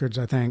 vinyl records,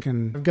 I think,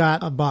 and I've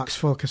got a box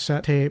full of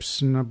cassette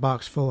tapes and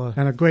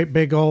a great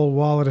big old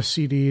wallet of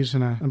CDs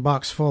and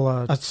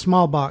a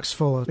small box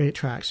full of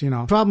 8-tracks,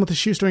 The problem with the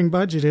shoestring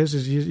budget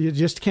is you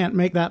just can't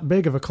make that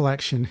big of a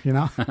collection,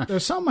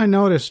 There's something I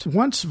noticed.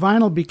 Once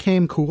vinyl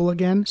became cool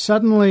again,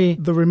 suddenly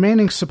the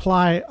remaining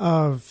supply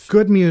of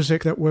good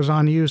music that was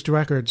on used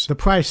records, the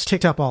price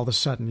ticked up all of a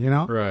sudden,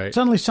 Right.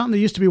 Suddenly something that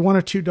used to be $1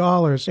 or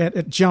 $2,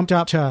 it jumped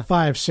up to $5,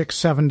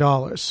 $6,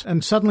 $7.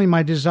 And suddenly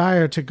my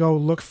desire to go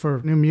look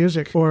for new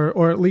music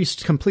or at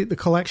least complete the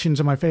collections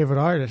of my favorite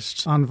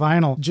artists on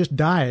vinyl just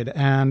died,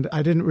 and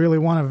I didn't really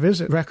want to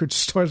visit record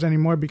stores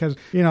anymore because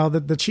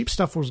the cheap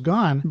stuff was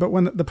gone. But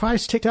when the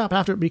price ticked up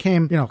after it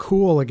became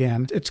cool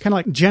again, it's kind of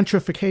like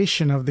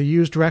gentrification of the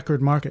used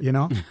record market.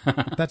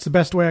 That's the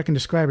best way I can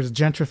describe it, is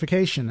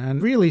gentrification.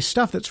 And really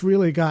stuff that's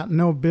really got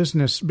no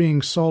business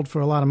being sold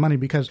for a lot of money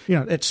because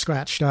it's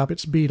scratched up,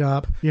 it's beat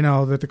up,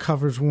 that the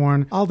cover's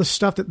worn, all the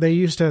stuff that they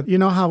used to,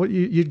 how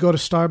you'd go to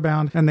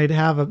Starbound and they'd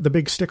have the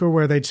big sticker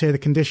where they'd say the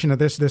condition of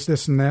this,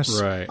 and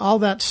this. Right. All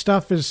that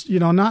stuff is,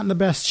 not in the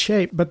best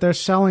shape, but they're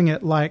selling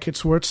it like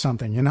it's worth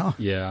something,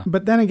 Yeah.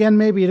 But then again,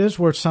 maybe it is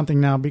worth something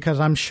now because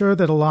I'm sure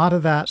that a lot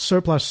of that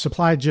surplus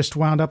supply just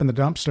wound up in the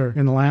dumpster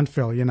in the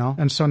landfill,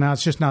 and so now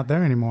it's just not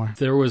there anymore.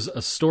 There was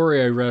a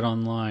story I read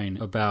online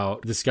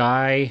about this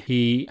guy.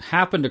 He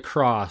happened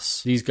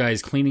across these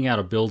guys cleaning out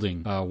a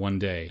building one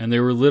day, and they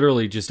were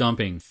literally just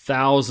dumping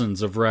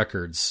thousands of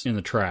records in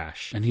the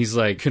trash. And he's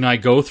like, "Can I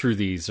go through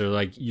these?" They're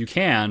like, "You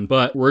can,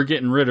 but we're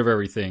getting rid of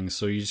everything,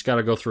 so you just got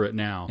to go through it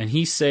now." And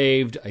he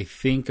saved, I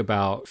think,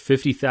 about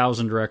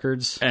 50,000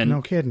 records. And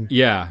no kidding.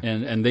 Yeah,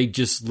 and they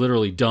just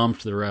literally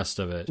dumped the rest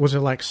of it. Was it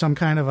like some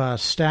kind of a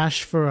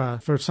stash for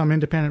some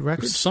independent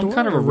record store? Some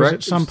kind of a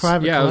record, some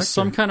private yeah, collector? It was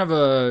some kind of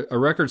a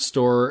record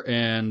store,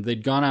 and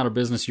they'd gone out of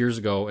business years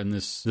ago, and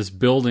this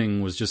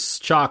building was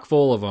just chock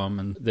full of them,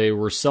 and they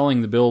were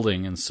selling the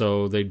building, and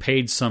so they'd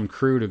paid some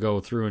crew to go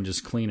through and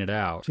just clean it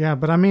out. Yeah,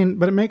 but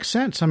it makes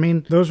sense. I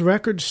mean, those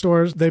record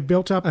stores, they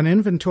built up an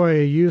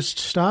inventory of used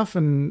stuff,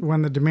 and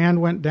when the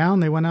demand went down,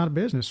 they went out of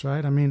business,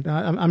 right? I mean,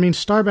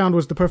 Starbound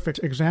was the perfect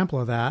example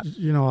of that.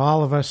 You know,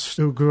 all of us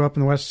who grew up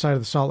in the west side of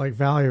the Salt Lake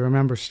Valley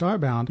remember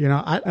Starbound. You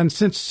know, and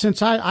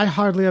since I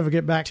hardly ever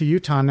get back to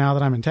Utah now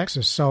that I'm in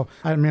Texas, so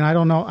I mean, I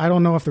don't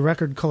know if the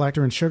Record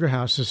Collector in Sugar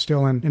House is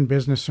still in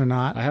business or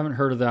not. I haven't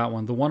heard of that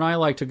one. The one I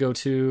like to go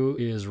to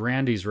is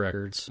Randy's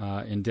Records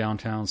in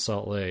downtown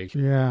Salt Lake.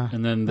 Yeah,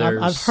 and then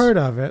I've heard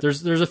of it.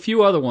 There's a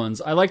few other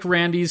ones. I like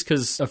Randy's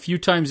because a few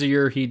times a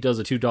year he does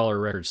a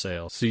 $2 record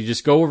sale. So you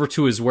just go over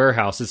to his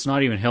warehouse. It's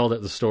not even held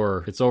at the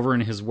store. It's over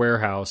in his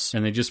warehouse,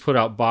 and they just put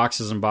out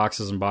boxes and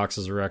boxes and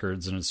boxes of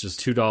records, and it's just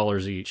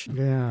 $2 each.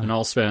 Yeah, and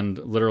I'll spend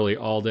literally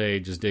all day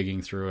just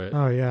digging through it.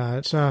 Oh yeah,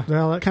 it's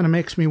well, it kind of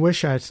makes me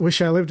wish I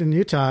lived in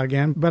Utah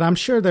again. But I'm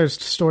sure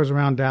there's stores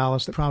around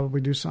Dallas that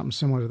probably do something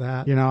similar to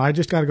that. You know, I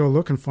just got to go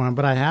looking for them,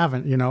 but I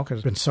haven't. You know, because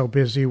I've been so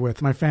busy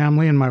with my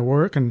family and my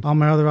work and all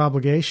my other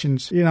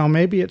obligations. You know,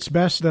 maybe it's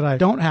best that I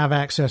don't have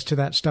access to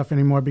that stuff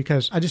anymore,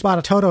 because I just bought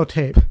a Toto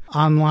tape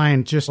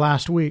online just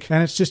last week,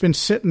 and it's just been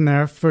sitting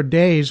there for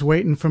days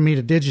waiting for me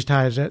to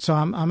digitize it. So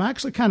I'm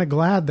actually kind of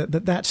glad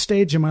that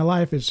stage in my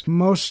life is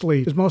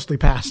mostly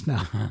past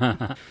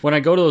now. When I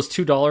go to those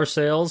 $2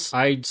 sales,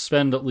 I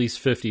spend at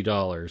least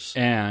 $50,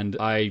 and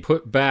I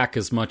put back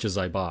as much as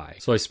I buy.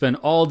 So I spend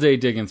all day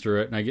digging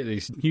through it, and I get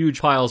these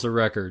huge piles of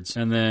records,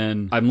 and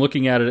then I'm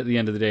looking at it at the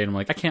end of the day, and I'm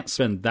like, I can't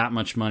spend that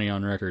much money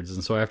on records,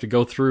 and so I have to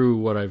go through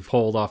what I've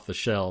pulled off the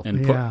shelf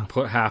and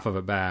put half of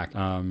it back.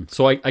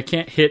 So I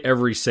can't hit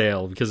every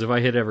sale, because if I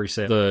hit every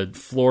sale, the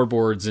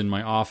floorboards in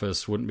my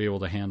office wouldn't be able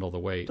to handle the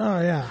weight.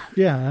 Oh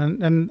yeah,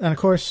 and of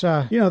course,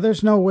 you know,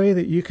 there's no way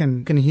that you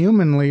can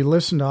humanly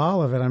listen to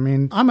all of it. I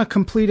mean, I'm a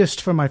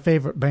completist for my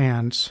favorite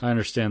bands. I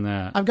understand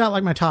that. I've got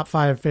like my top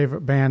 5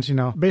 favorite bands. You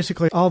know,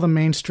 basically all the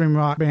mainstream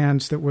rock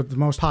bands that were the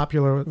most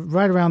popular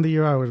right around the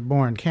year I was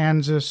born: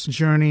 Kansas,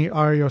 Journey,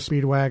 REO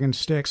Speedwagon,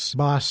 Styx,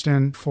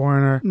 Boston,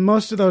 Foreigner.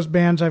 Most of those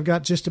bands, I've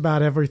got just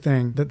about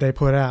everything that they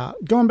put out.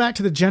 Going back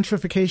to the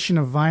gentrification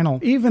of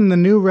vinyl, even the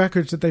new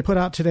records that they put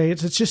out today,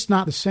 it's just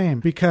not the same,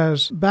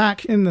 because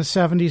back in the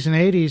 70s and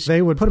 80s,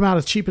 they would put them out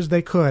as cheap as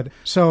they could.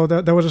 So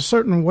there was a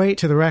certain weight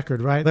to the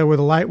record, right? There were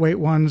the lightweight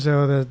ones, there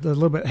were the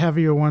little bit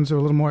heavier ones that were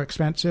a little more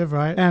expensive,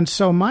 right? And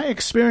so my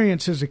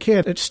experience as a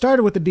kid, it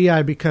started with the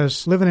DI,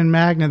 because living in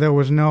Magna, there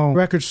was no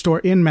record store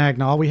in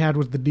Magna. All we had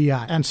was the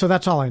DI. And so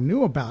that's all I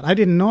knew about. I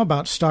didn't know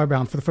about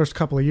Starbound for the first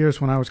couple of years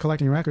when I was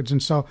collecting records.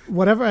 And so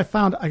whatever I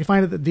found, I could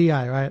find at the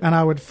DI, right? And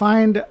I would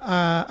find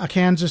a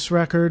Kansas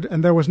record,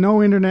 and there was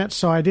no internet,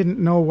 so I didn't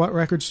know what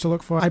records to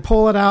look for. I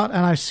pull it out,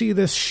 and I see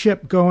this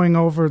ship going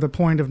over the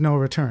point of no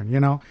return, you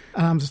know?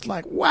 And I'm just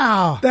like,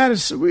 wow, that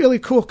is really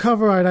cool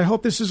cover art. I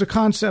hope this is a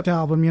concept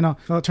album, you know?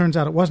 Well, it turns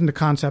out it wasn't a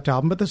concept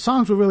album, but the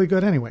songs were really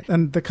good anyway.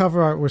 And the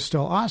cover art was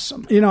still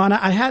awesome. You know, and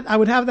I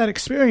would have that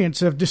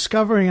experience of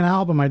discovering an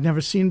album I'd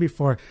never seen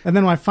before. And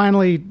then when I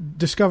finally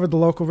discovered the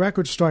local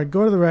record store, I'd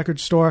go to the record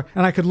store,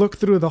 and I could look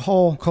through the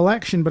whole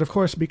collection, but of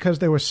course, because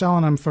they were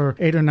selling them for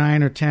 $8 or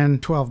 $9 or $10,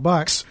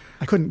 $12,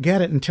 I couldn't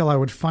get it until I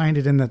would find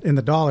it in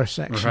the dollar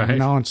section, right. You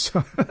know, and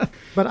so,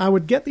 but I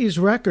would get these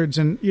records,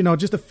 and, you know,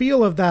 just the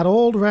feel of that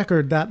old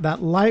record,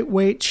 that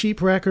lightweight,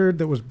 cheap record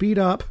that was beat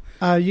up.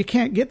 You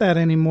can't get that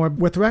anymore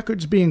with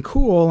records being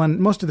cool, and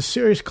most of the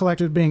serious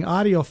collectors being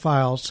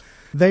audiophiles.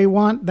 They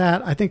want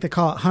that, I think they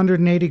call it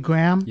 180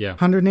 gram. Yeah.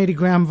 180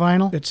 gram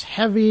vinyl. It's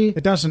heavy.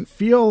 It doesn't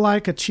feel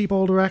like a cheap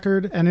old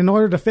record. And in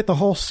order to fit the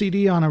whole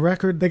CD on a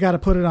record, they got to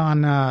put it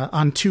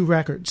on 2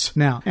 records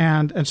now.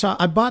 And so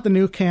I bought the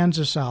new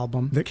Kansas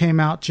album that came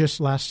out just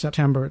last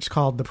September. It's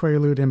called The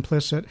Prelude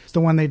Implicit. It's the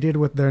one they did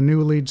with their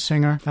new lead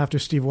singer after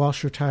Steve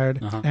Walsh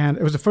retired. Uh-huh. And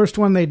it was the first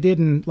one they did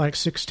in like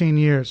 16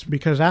 years,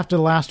 because after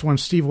the last one,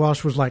 Steve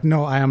Walsh was like,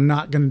 no, I am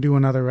not going to do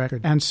another record.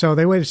 And so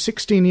they waited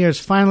 16 years.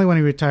 Finally, when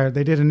he retired,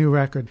 they did a new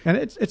record. And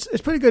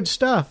it's pretty good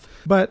stuff.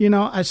 But, you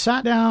know, I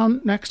sat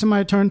down next to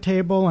my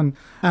turntable, and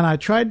I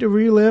tried to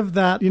relive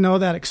that, you know,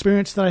 that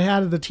experience that I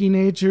had as a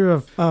teenager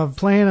of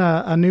playing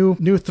a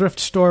new thrift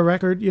store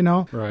record, you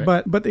know. Right.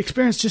 But the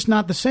experience is just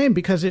not the same,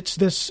 because it's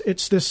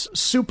this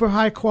super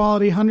high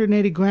quality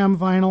 180 gram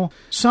vinyl,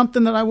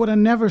 something that I would have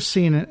never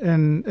seen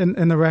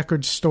in the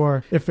record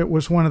store if it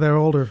was one of their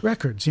older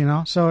records, you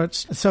know.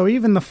 So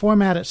even the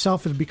format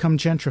itself has become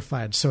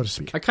gentrified, so to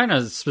speak. I kind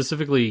of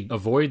specifically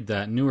avoid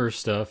that newer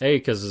stuff, A,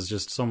 because it's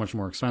just so much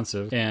more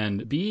expensive,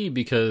 and B,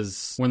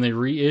 because when they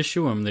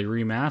reissue them, they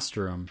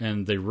remaster them,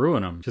 and they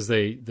ruin them, because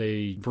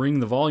they bring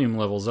the volume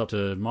levels up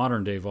to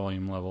modern day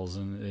volume levels,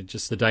 and it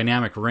just, the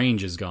dynamic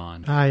range is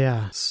gone.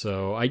 Yeah.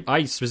 So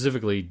I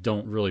specifically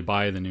don't really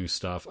buy the new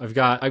stuff. I've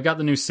got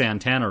the new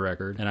Santana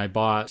record, and I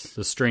bought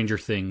the Stranger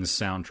Things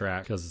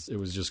soundtrack because it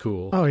was just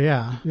cool. Oh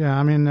yeah.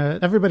 I mean,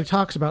 everybody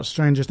talks about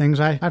Stranger Things.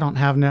 I I don't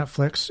have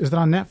Netflix. Is it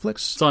on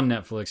Netflix? It's on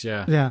Netflix,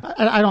 yeah. Yeah.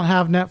 I don't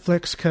have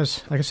Netflix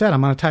because, like I said,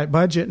 I'm on a tight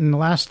budget, and the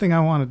last thing I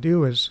want to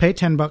do is pay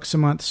 $10 a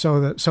month so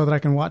that I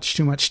can watch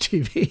too much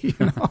TV,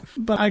 you know?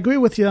 But I agree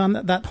with you on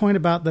that point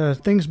about the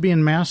things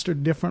being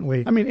mastered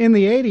differently. I mean, in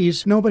the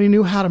 80s, nobody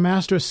knew how to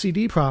master a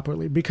CD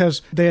properly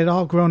because they had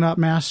all grown up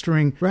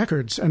mastering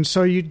records. And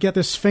so you'd get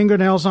this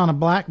fingernails on a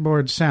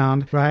blackboard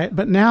sound, right?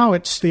 But now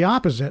it's the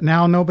opposite.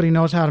 Now nobody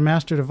knows how to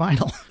master the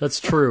vinyl. That's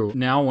true.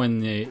 Now when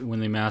they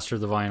master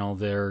the vinyl,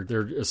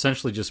 they're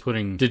essentially just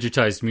putting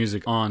digitized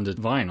music onto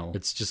vinyl.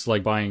 It's just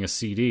like buying a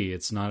CD.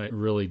 It's not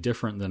really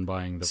different than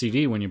buying the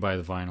CD when you buy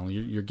the vinyl.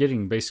 You're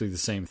getting basically the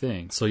same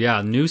thing. So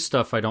yeah, new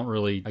stuff I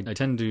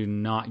tend to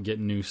not get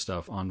new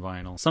stuff on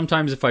vinyl.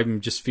 Sometimes if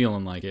I'm just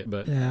feeling like it,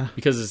 but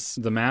because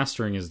the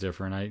mastering is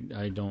different,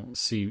 I don't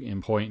see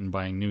any point in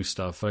buying new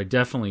stuff. But I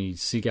definitely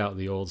seek out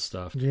the old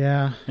stuff.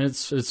 Yeah. And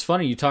it's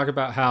funny, you talk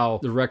about how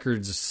the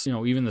records, you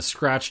know, even the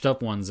scratched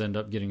up ones end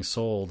up getting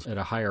sold at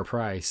a higher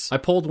price. I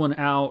pulled one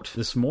out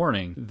this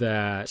morning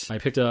that I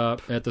picked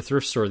up at the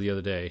thrift store the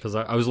other day because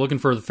I was looking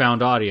for the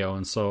found audio,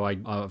 and so I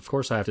of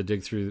course I have to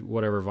dig through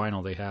whatever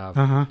vinyl they have.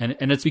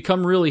 And it's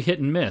become really hit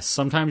and miss.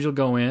 Sometimes you'll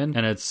go in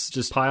and it's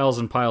just piles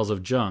and piles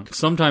of junk.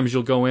 Sometimes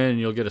you'll go in and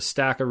you'll get a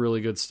stack of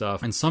really good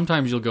stuff, and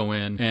sometimes you'll go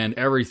in and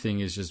everything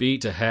is just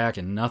beat to heck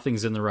and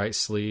nothing's in the right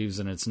sleeves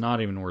and it's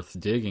not even worth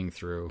digging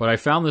through. But I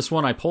found this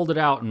one, I pulled it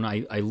out and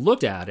I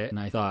looked at it and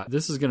I thought,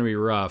 this is going to be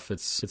rough.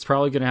 It's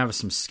probably going to have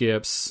some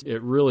skips.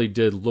 It really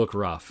did look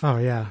rough. Oh,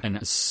 yeah. And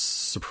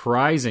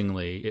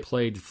surprisingly, it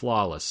played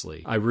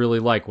flawlessly. I really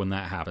like when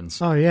that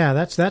happens. Oh yeah,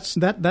 that's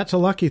a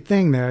lucky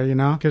thing there, you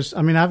know, because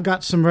I mean I've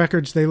got some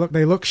records, they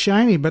look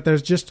shiny, but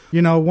there's just,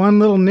 you know, one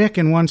little nick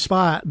in one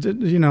spot,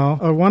 you know,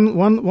 or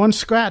one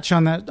scratch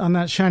on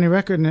that shiny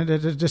record, and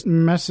it just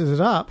messes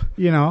it up,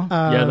 you know.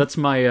 Yeah, that's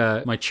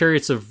my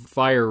Chariots of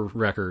Fire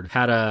record.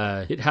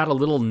 It had a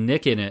little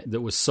nick in it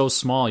that was so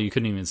small you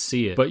couldn't even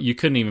see it, but you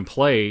couldn't even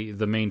play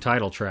the main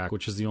title track,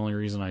 which is the only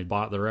reason I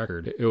bought the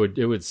record.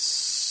 It would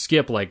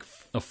skip like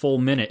a full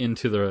minute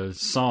into the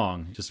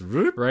song, just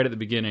right at the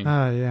beginning.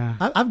 Yeah.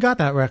 I've got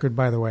that record,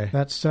 by the way.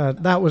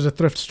 That was a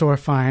thrift store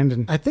find,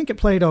 and I think it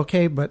played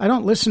okay, but I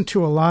don't listen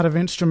to a lot of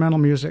instrumental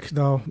music,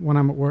 though, when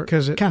I'm at work,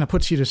 because it kind of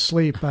puts you to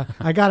sleep.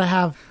 I gotta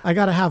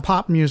have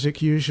pop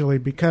music usually,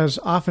 because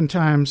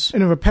oftentimes,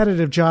 in a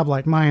repetitive job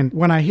like mine,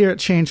 when I hear it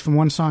change from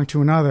one song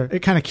to another, it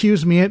kind of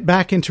cues me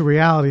back into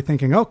reality,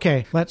 thinking,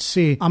 okay, let's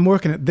see, I'm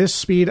working at this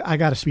speed, I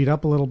gotta speed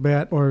up a little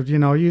bit, or, you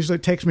know, usually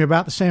it takes me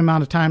about the same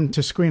amount of time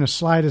to screen a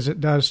slide as it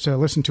does to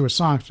listen to a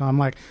song. So I'm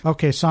like,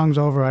 okay, song's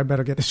over, I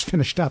better get this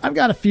finished up. I've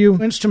got a few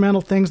instrumental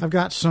things. I've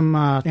got some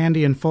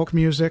Andean folk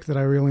music that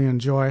I really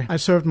enjoy. I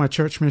served my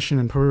church mission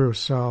in Peru,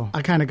 so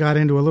I kind of got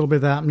into a little bit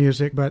of that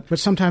music, but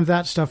sometimes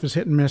that stuff is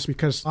hit and miss,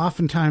 because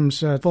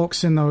oftentimes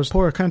folks in those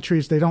poorer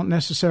countries, they don't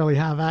necessarily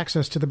have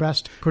access to the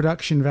best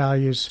production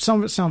values. Some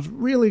of it sounds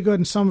really good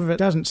and some of it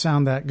doesn't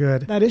sound that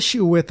good. That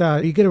issue with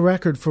you get a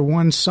record for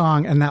one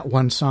song and that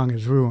one song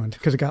is ruined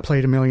because it got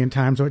played a million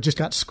times or it just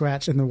got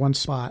scratched in the one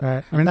spot,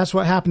 right? I mean, that's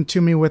what happened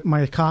to me with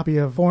my copy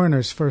of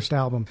Foreigner's first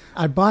album.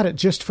 I bought it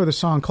just for the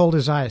song Cold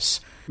as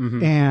Ice.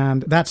 Mm-hmm.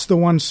 And that's the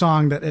one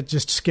song that it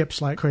just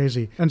skips like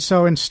crazy. And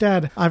so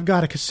instead, I've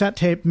got a cassette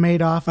tape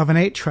made off of an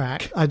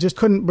 8-track. I just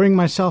couldn't bring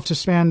myself to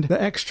spend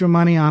the extra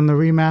money on the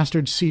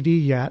remastered CD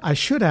yet. I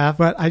should have,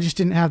 but I just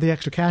didn't have the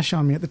extra cash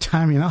on me at the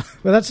time, you know.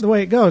 But that's the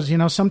way it goes, you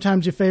know.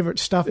 Sometimes your favorite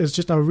stuff is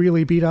just a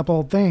really beat-up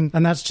old thing,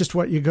 and that's just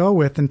what you go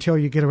with until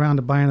you get around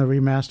to buying the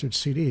remastered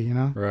CD, you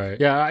know. Right.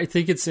 Yeah, I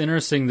think it's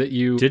interesting that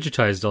you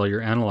digitized all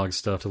your analog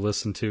stuff to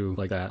listen to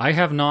like that. I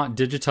have not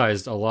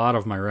digitized a lot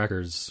of my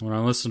records. When I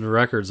listen to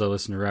records, I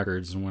listen to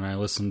records, and when I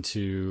listen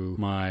to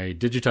my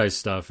digitized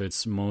stuff,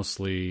 it's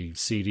mostly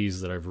CDs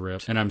that I've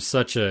ripped. And I'm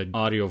such an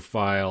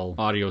audiophile,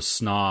 audio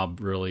snob,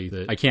 really,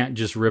 that I can't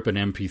just rip an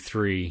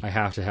MP3. I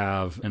have to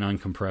have an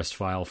uncompressed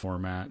file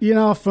format. You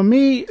know, for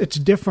me, it's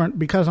different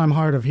because I'm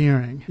hard of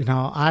hearing. You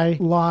know, I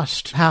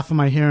lost half of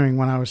my hearing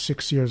when I was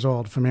 6 years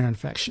old from ear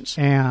infections,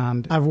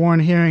 and I've worn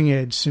hearing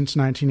aids since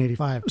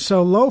 1985.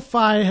 So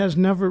lo-fi has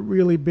never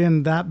really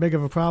been that big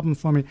of a problem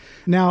for me.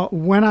 Now,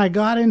 when I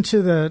got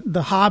into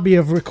the hobby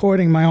of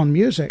recording my own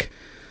music,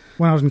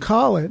 when I was in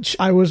college,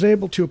 I was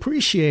able to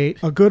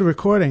appreciate a good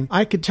recording.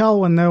 I could tell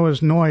when there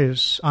was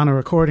noise on a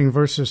recording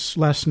versus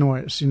less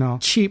noise, you know,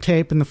 cheap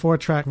tape in the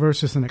 4-track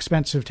versus an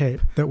expensive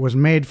tape that was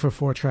made for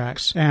 4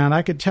 tracks. And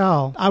I could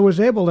tell, I was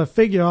able to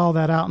figure all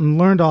that out and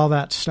learned all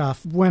that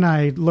stuff when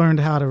I learned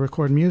how to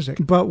record music.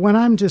 But when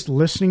I'm just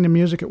listening to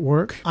music at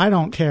work, I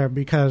don't care,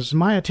 because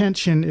my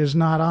attention is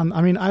not on,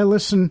 I mean, I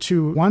listen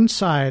to one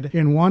side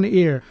in one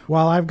ear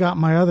while I've got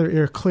my other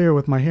ear clear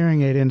with my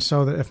hearing aid in,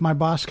 so that if my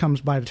boss comes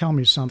by to tell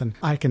me something,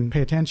 I can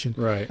pay attention.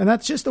 Right. And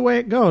that's just the way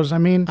it goes. I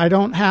mean, I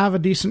don't have a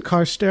decent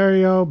car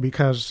stereo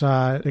because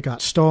it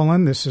got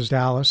stolen. This is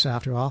Dallas,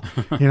 after all,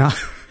 you know.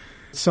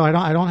 So I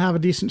don't have a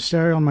decent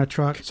stereo in my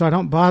truck. So I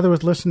don't bother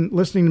with listening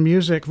to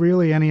music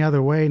really any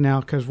other way now,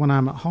 because when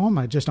I'm at home,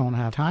 I just don't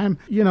have time.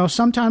 You know,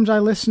 sometimes I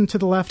listen to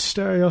the left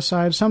stereo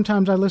side,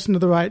 sometimes I listen to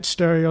the right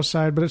stereo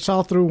side, but it's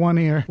all through one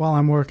ear while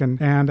I'm working,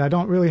 and I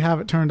don't really have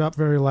it turned up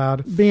very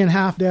loud. Being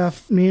half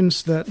deaf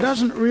means that it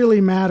doesn't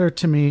really matter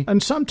to me,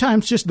 and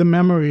sometimes just the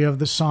memory of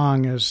the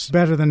song is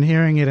better than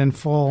hearing it in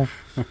full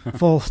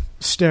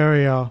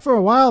stereo. For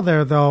a while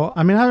there, though,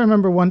 I mean, I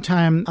remember one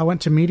time I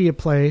went to Media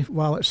Play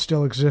while it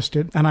still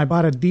existed, and I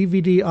bought a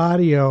DVD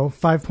audio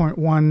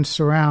 5.1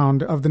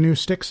 surround of the new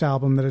Styx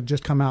album that had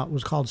just come out. It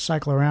was called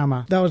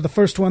Cyclorama. That was the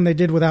first one they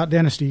did without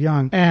Dennis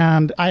DeYoung,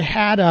 and I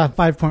had a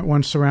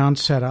 5.1 surround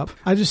set up.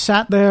 I just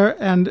sat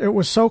there, and it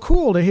was so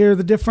cool to hear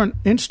the different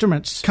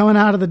instruments coming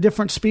out of the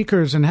different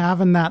speakers and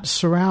having that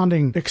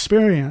surrounding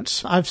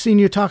experience. I've seen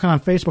you talking on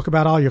Facebook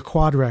about all your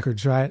quad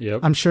records, right?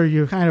 Yep. I'm sure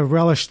you kind of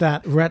relish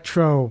that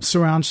retro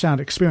surround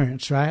sound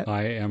experience, right?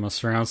 I am a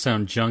surround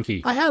sound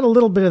junkie. I had a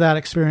little bit of that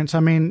experience.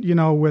 I mean, you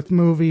know, with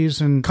movies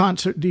and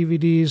concert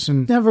DVDs,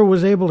 and never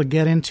was able to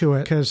get into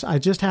it because I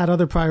just had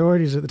other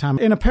priorities at the time.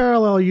 In a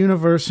parallel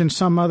universe, in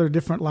some other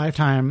different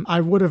lifetime,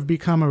 I would have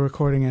become a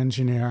recording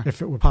engineer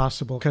if it were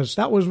possible, because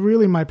that was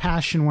really my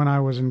passion when I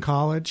was in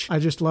college. I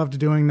just loved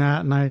doing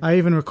that, and I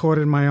even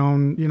recorded my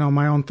own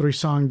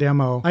 3-song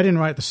demo. I didn't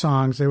write the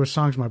songs. They were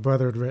songs my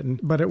brother had written,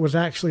 but it was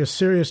actually a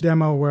serious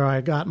demo where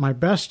I got my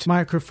best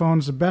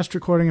microphones, the best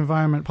recording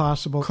environment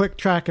possible, click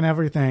track and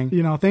everything,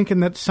 you know, thinking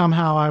that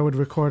somehow I would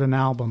record an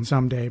album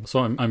someday. So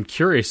I'm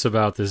curious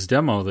about this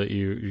demo that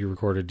you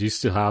recorded. Do you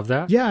still have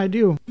that? Yeah, I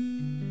do.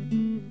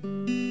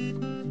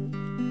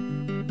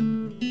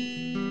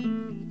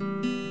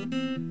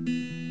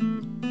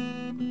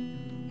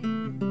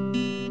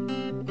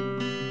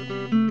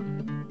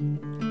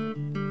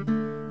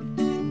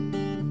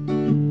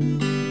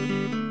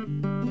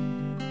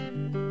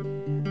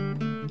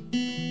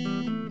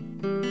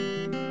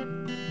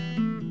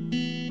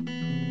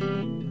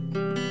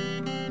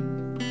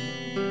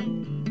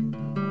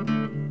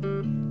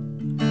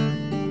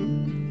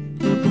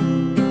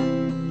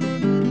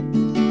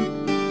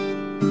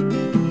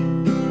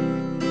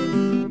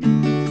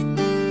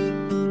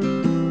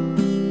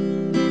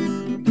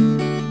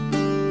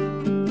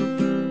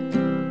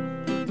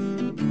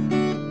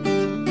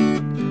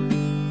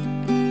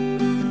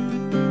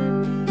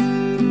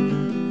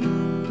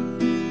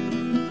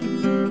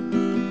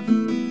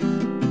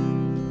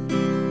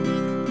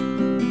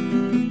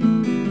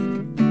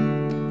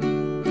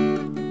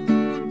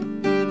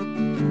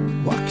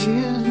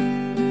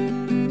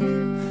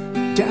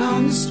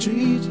 Down the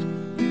street,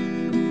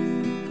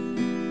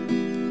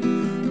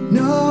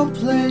 no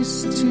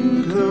place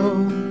to go,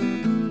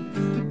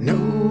 no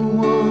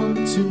one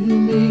to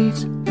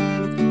meet.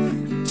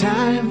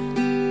 Time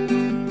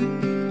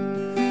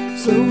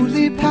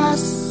slowly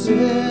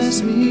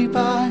passes me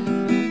by.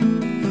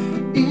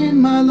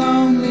 In my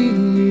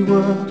lonely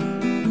world,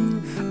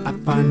 I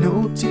find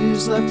no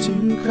tears left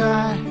to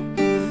cry,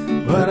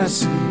 but I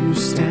see you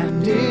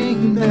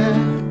standing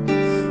there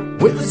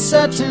with a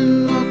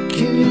certain look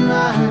in your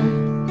eye,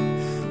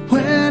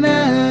 when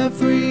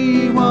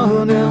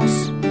everyone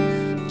else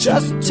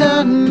just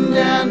turned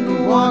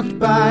and walked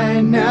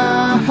by.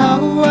 Now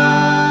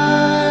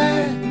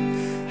I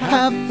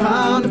have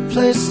found a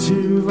place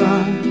to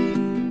run,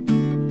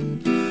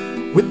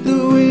 with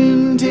the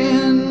wind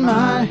in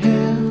my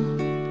hair,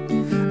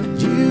 and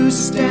you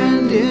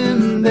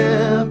standing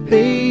there,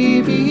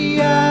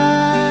 baby.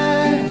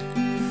 I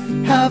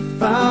have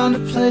found a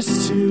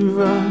place to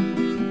run,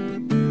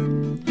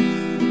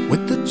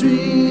 with the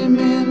dream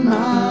in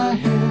my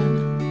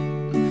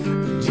hand,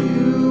 and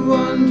you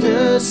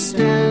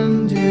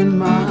understand in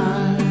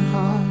my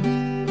heart.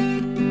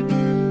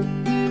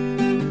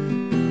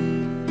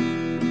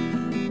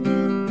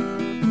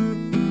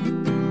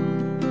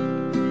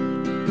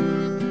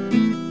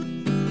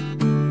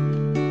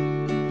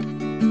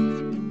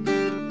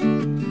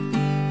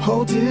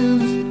 Holding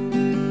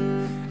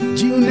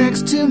you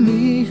next to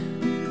me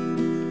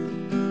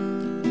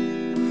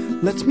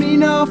lets me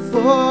know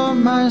for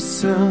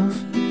myself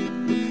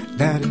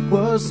that it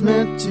was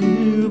meant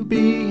to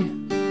be.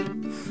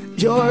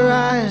 Your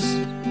eyes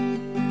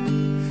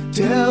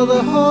tell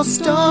the whole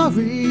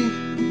story.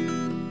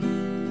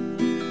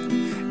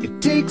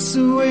 It takes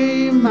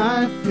away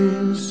my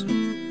fears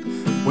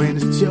when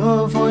it's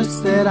your voice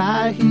that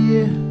I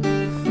hear.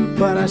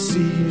 But I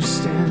see you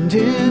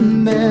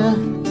standing there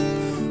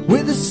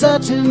with a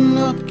certain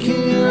look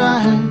in your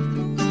eye,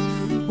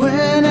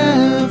 when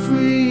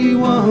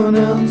everyone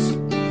else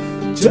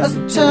just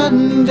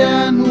turned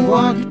and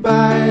walked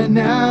by.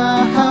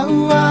 Now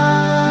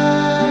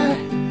I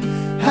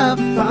have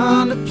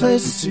found a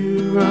place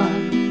to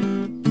run,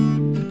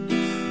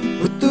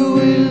 with the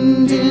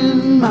wind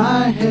in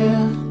my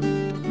hair,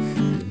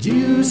 and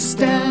you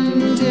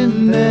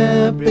standing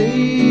there,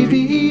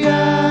 baby.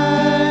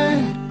 I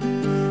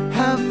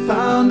have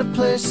found a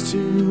place to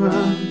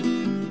run,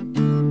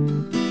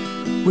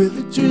 with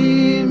a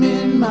dream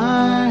in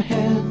my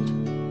hand,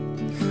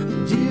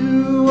 and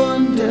you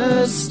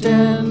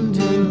understand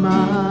in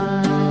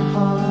my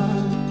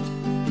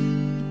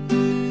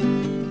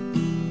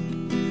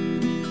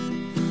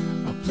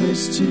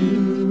place to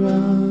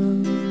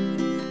run,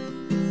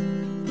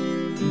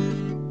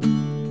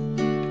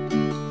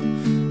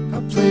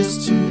 a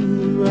place to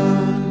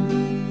run,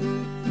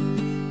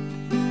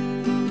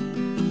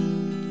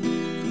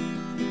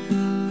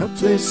 a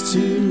place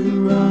to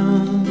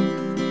run,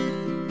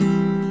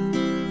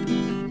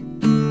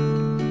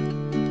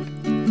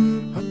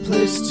 a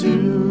place to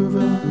run.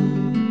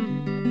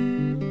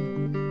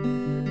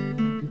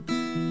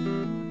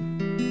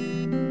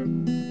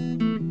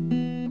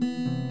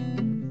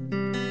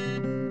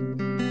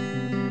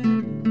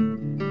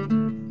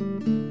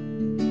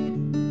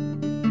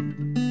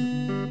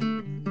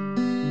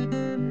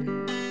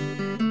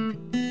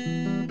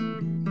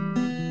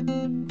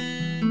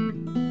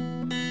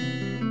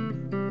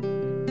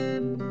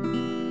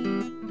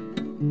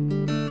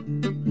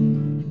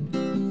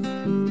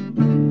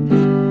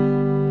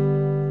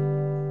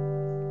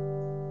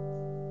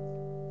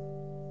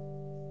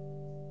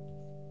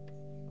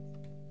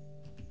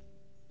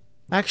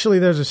 Actually,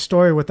 there's a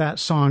story with that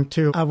song,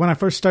 too. When I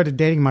first started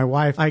dating my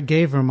wife, I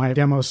gave her my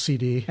demo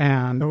CD,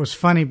 and it was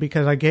funny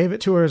because I gave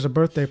it to her as a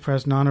birthday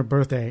present on her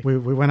birthday. We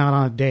went out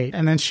on a date,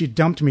 and then she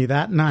dumped me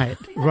that night,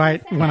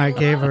 right when I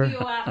gave her...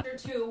 After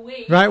 2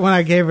 weeks. Right when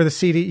I gave her the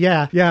CD,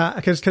 yeah,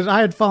 because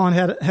I had fallen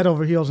head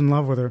over heels in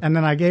love with her, and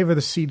then I gave her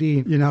the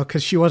CD,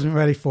 because she wasn't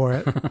ready for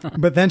it.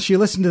 But then she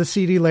listened to the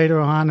CD later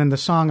on, and the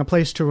song "A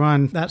Place to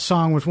Run," that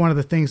song was one of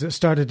the things that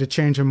started to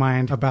change her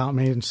mind about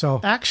me. And so,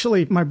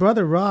 actually, my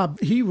brother Rob,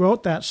 he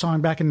wrote that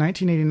song back in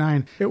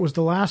 1989. It was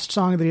the last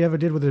song that he ever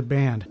did with a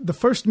band. The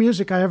first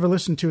music I ever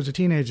listened to as a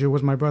teenager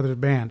was my brother's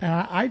band,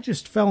 and I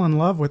just fell in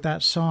love with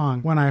that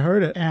song when I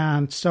heard it.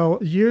 And so,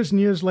 years and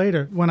years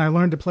later, when I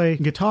learned to play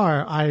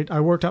guitar, I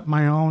worked up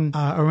my own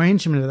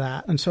arrangement of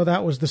that, and so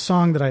that was the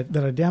song that I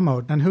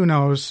demoed. And who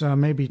knows,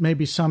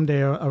 maybe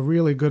someday a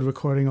really good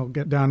recording will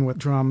get done with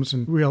drums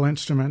and real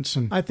instruments,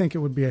 and I think it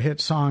would be a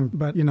hit song.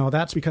 But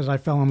that's because I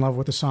fell in love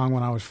with the song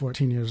when I was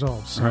 14 years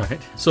old. So.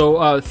 Right.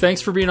 So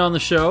thanks for being on the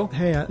show.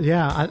 Hey,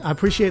 I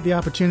appreciate the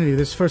opportunity.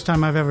 This is the first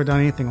time I've ever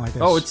done anything like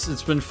this. Oh,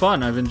 it's been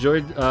fun. I've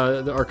enjoyed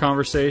our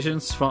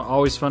conversations.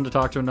 Always fun to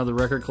talk to another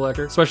record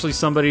collector, especially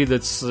somebody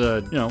that's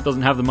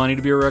doesn't have the money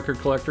to be a record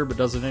collector but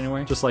does it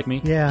anyway, just like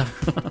me. Yeah.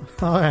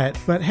 All right.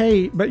 But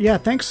yeah,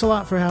 thanks a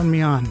lot for having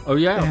me on. Oh,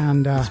 yeah.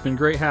 And it's been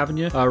great having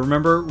you.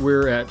 Remember,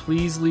 we're at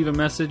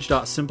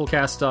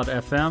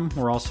pleaseleaveamessage.simplecast.fm.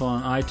 We're also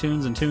on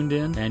iTunes and tuned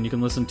in, and you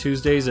can listen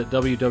Tuesdays at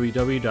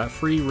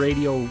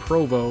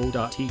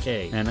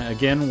www.freeradioprovo.tk. And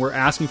again, we're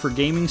asking for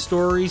gaming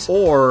stories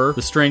or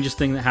the strangest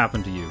thing that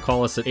happened to you.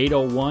 Call us at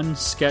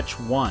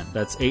 801-SKETCH-1.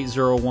 That's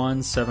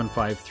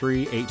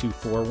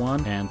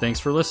 801-753-8241. And thanks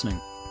for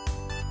listening.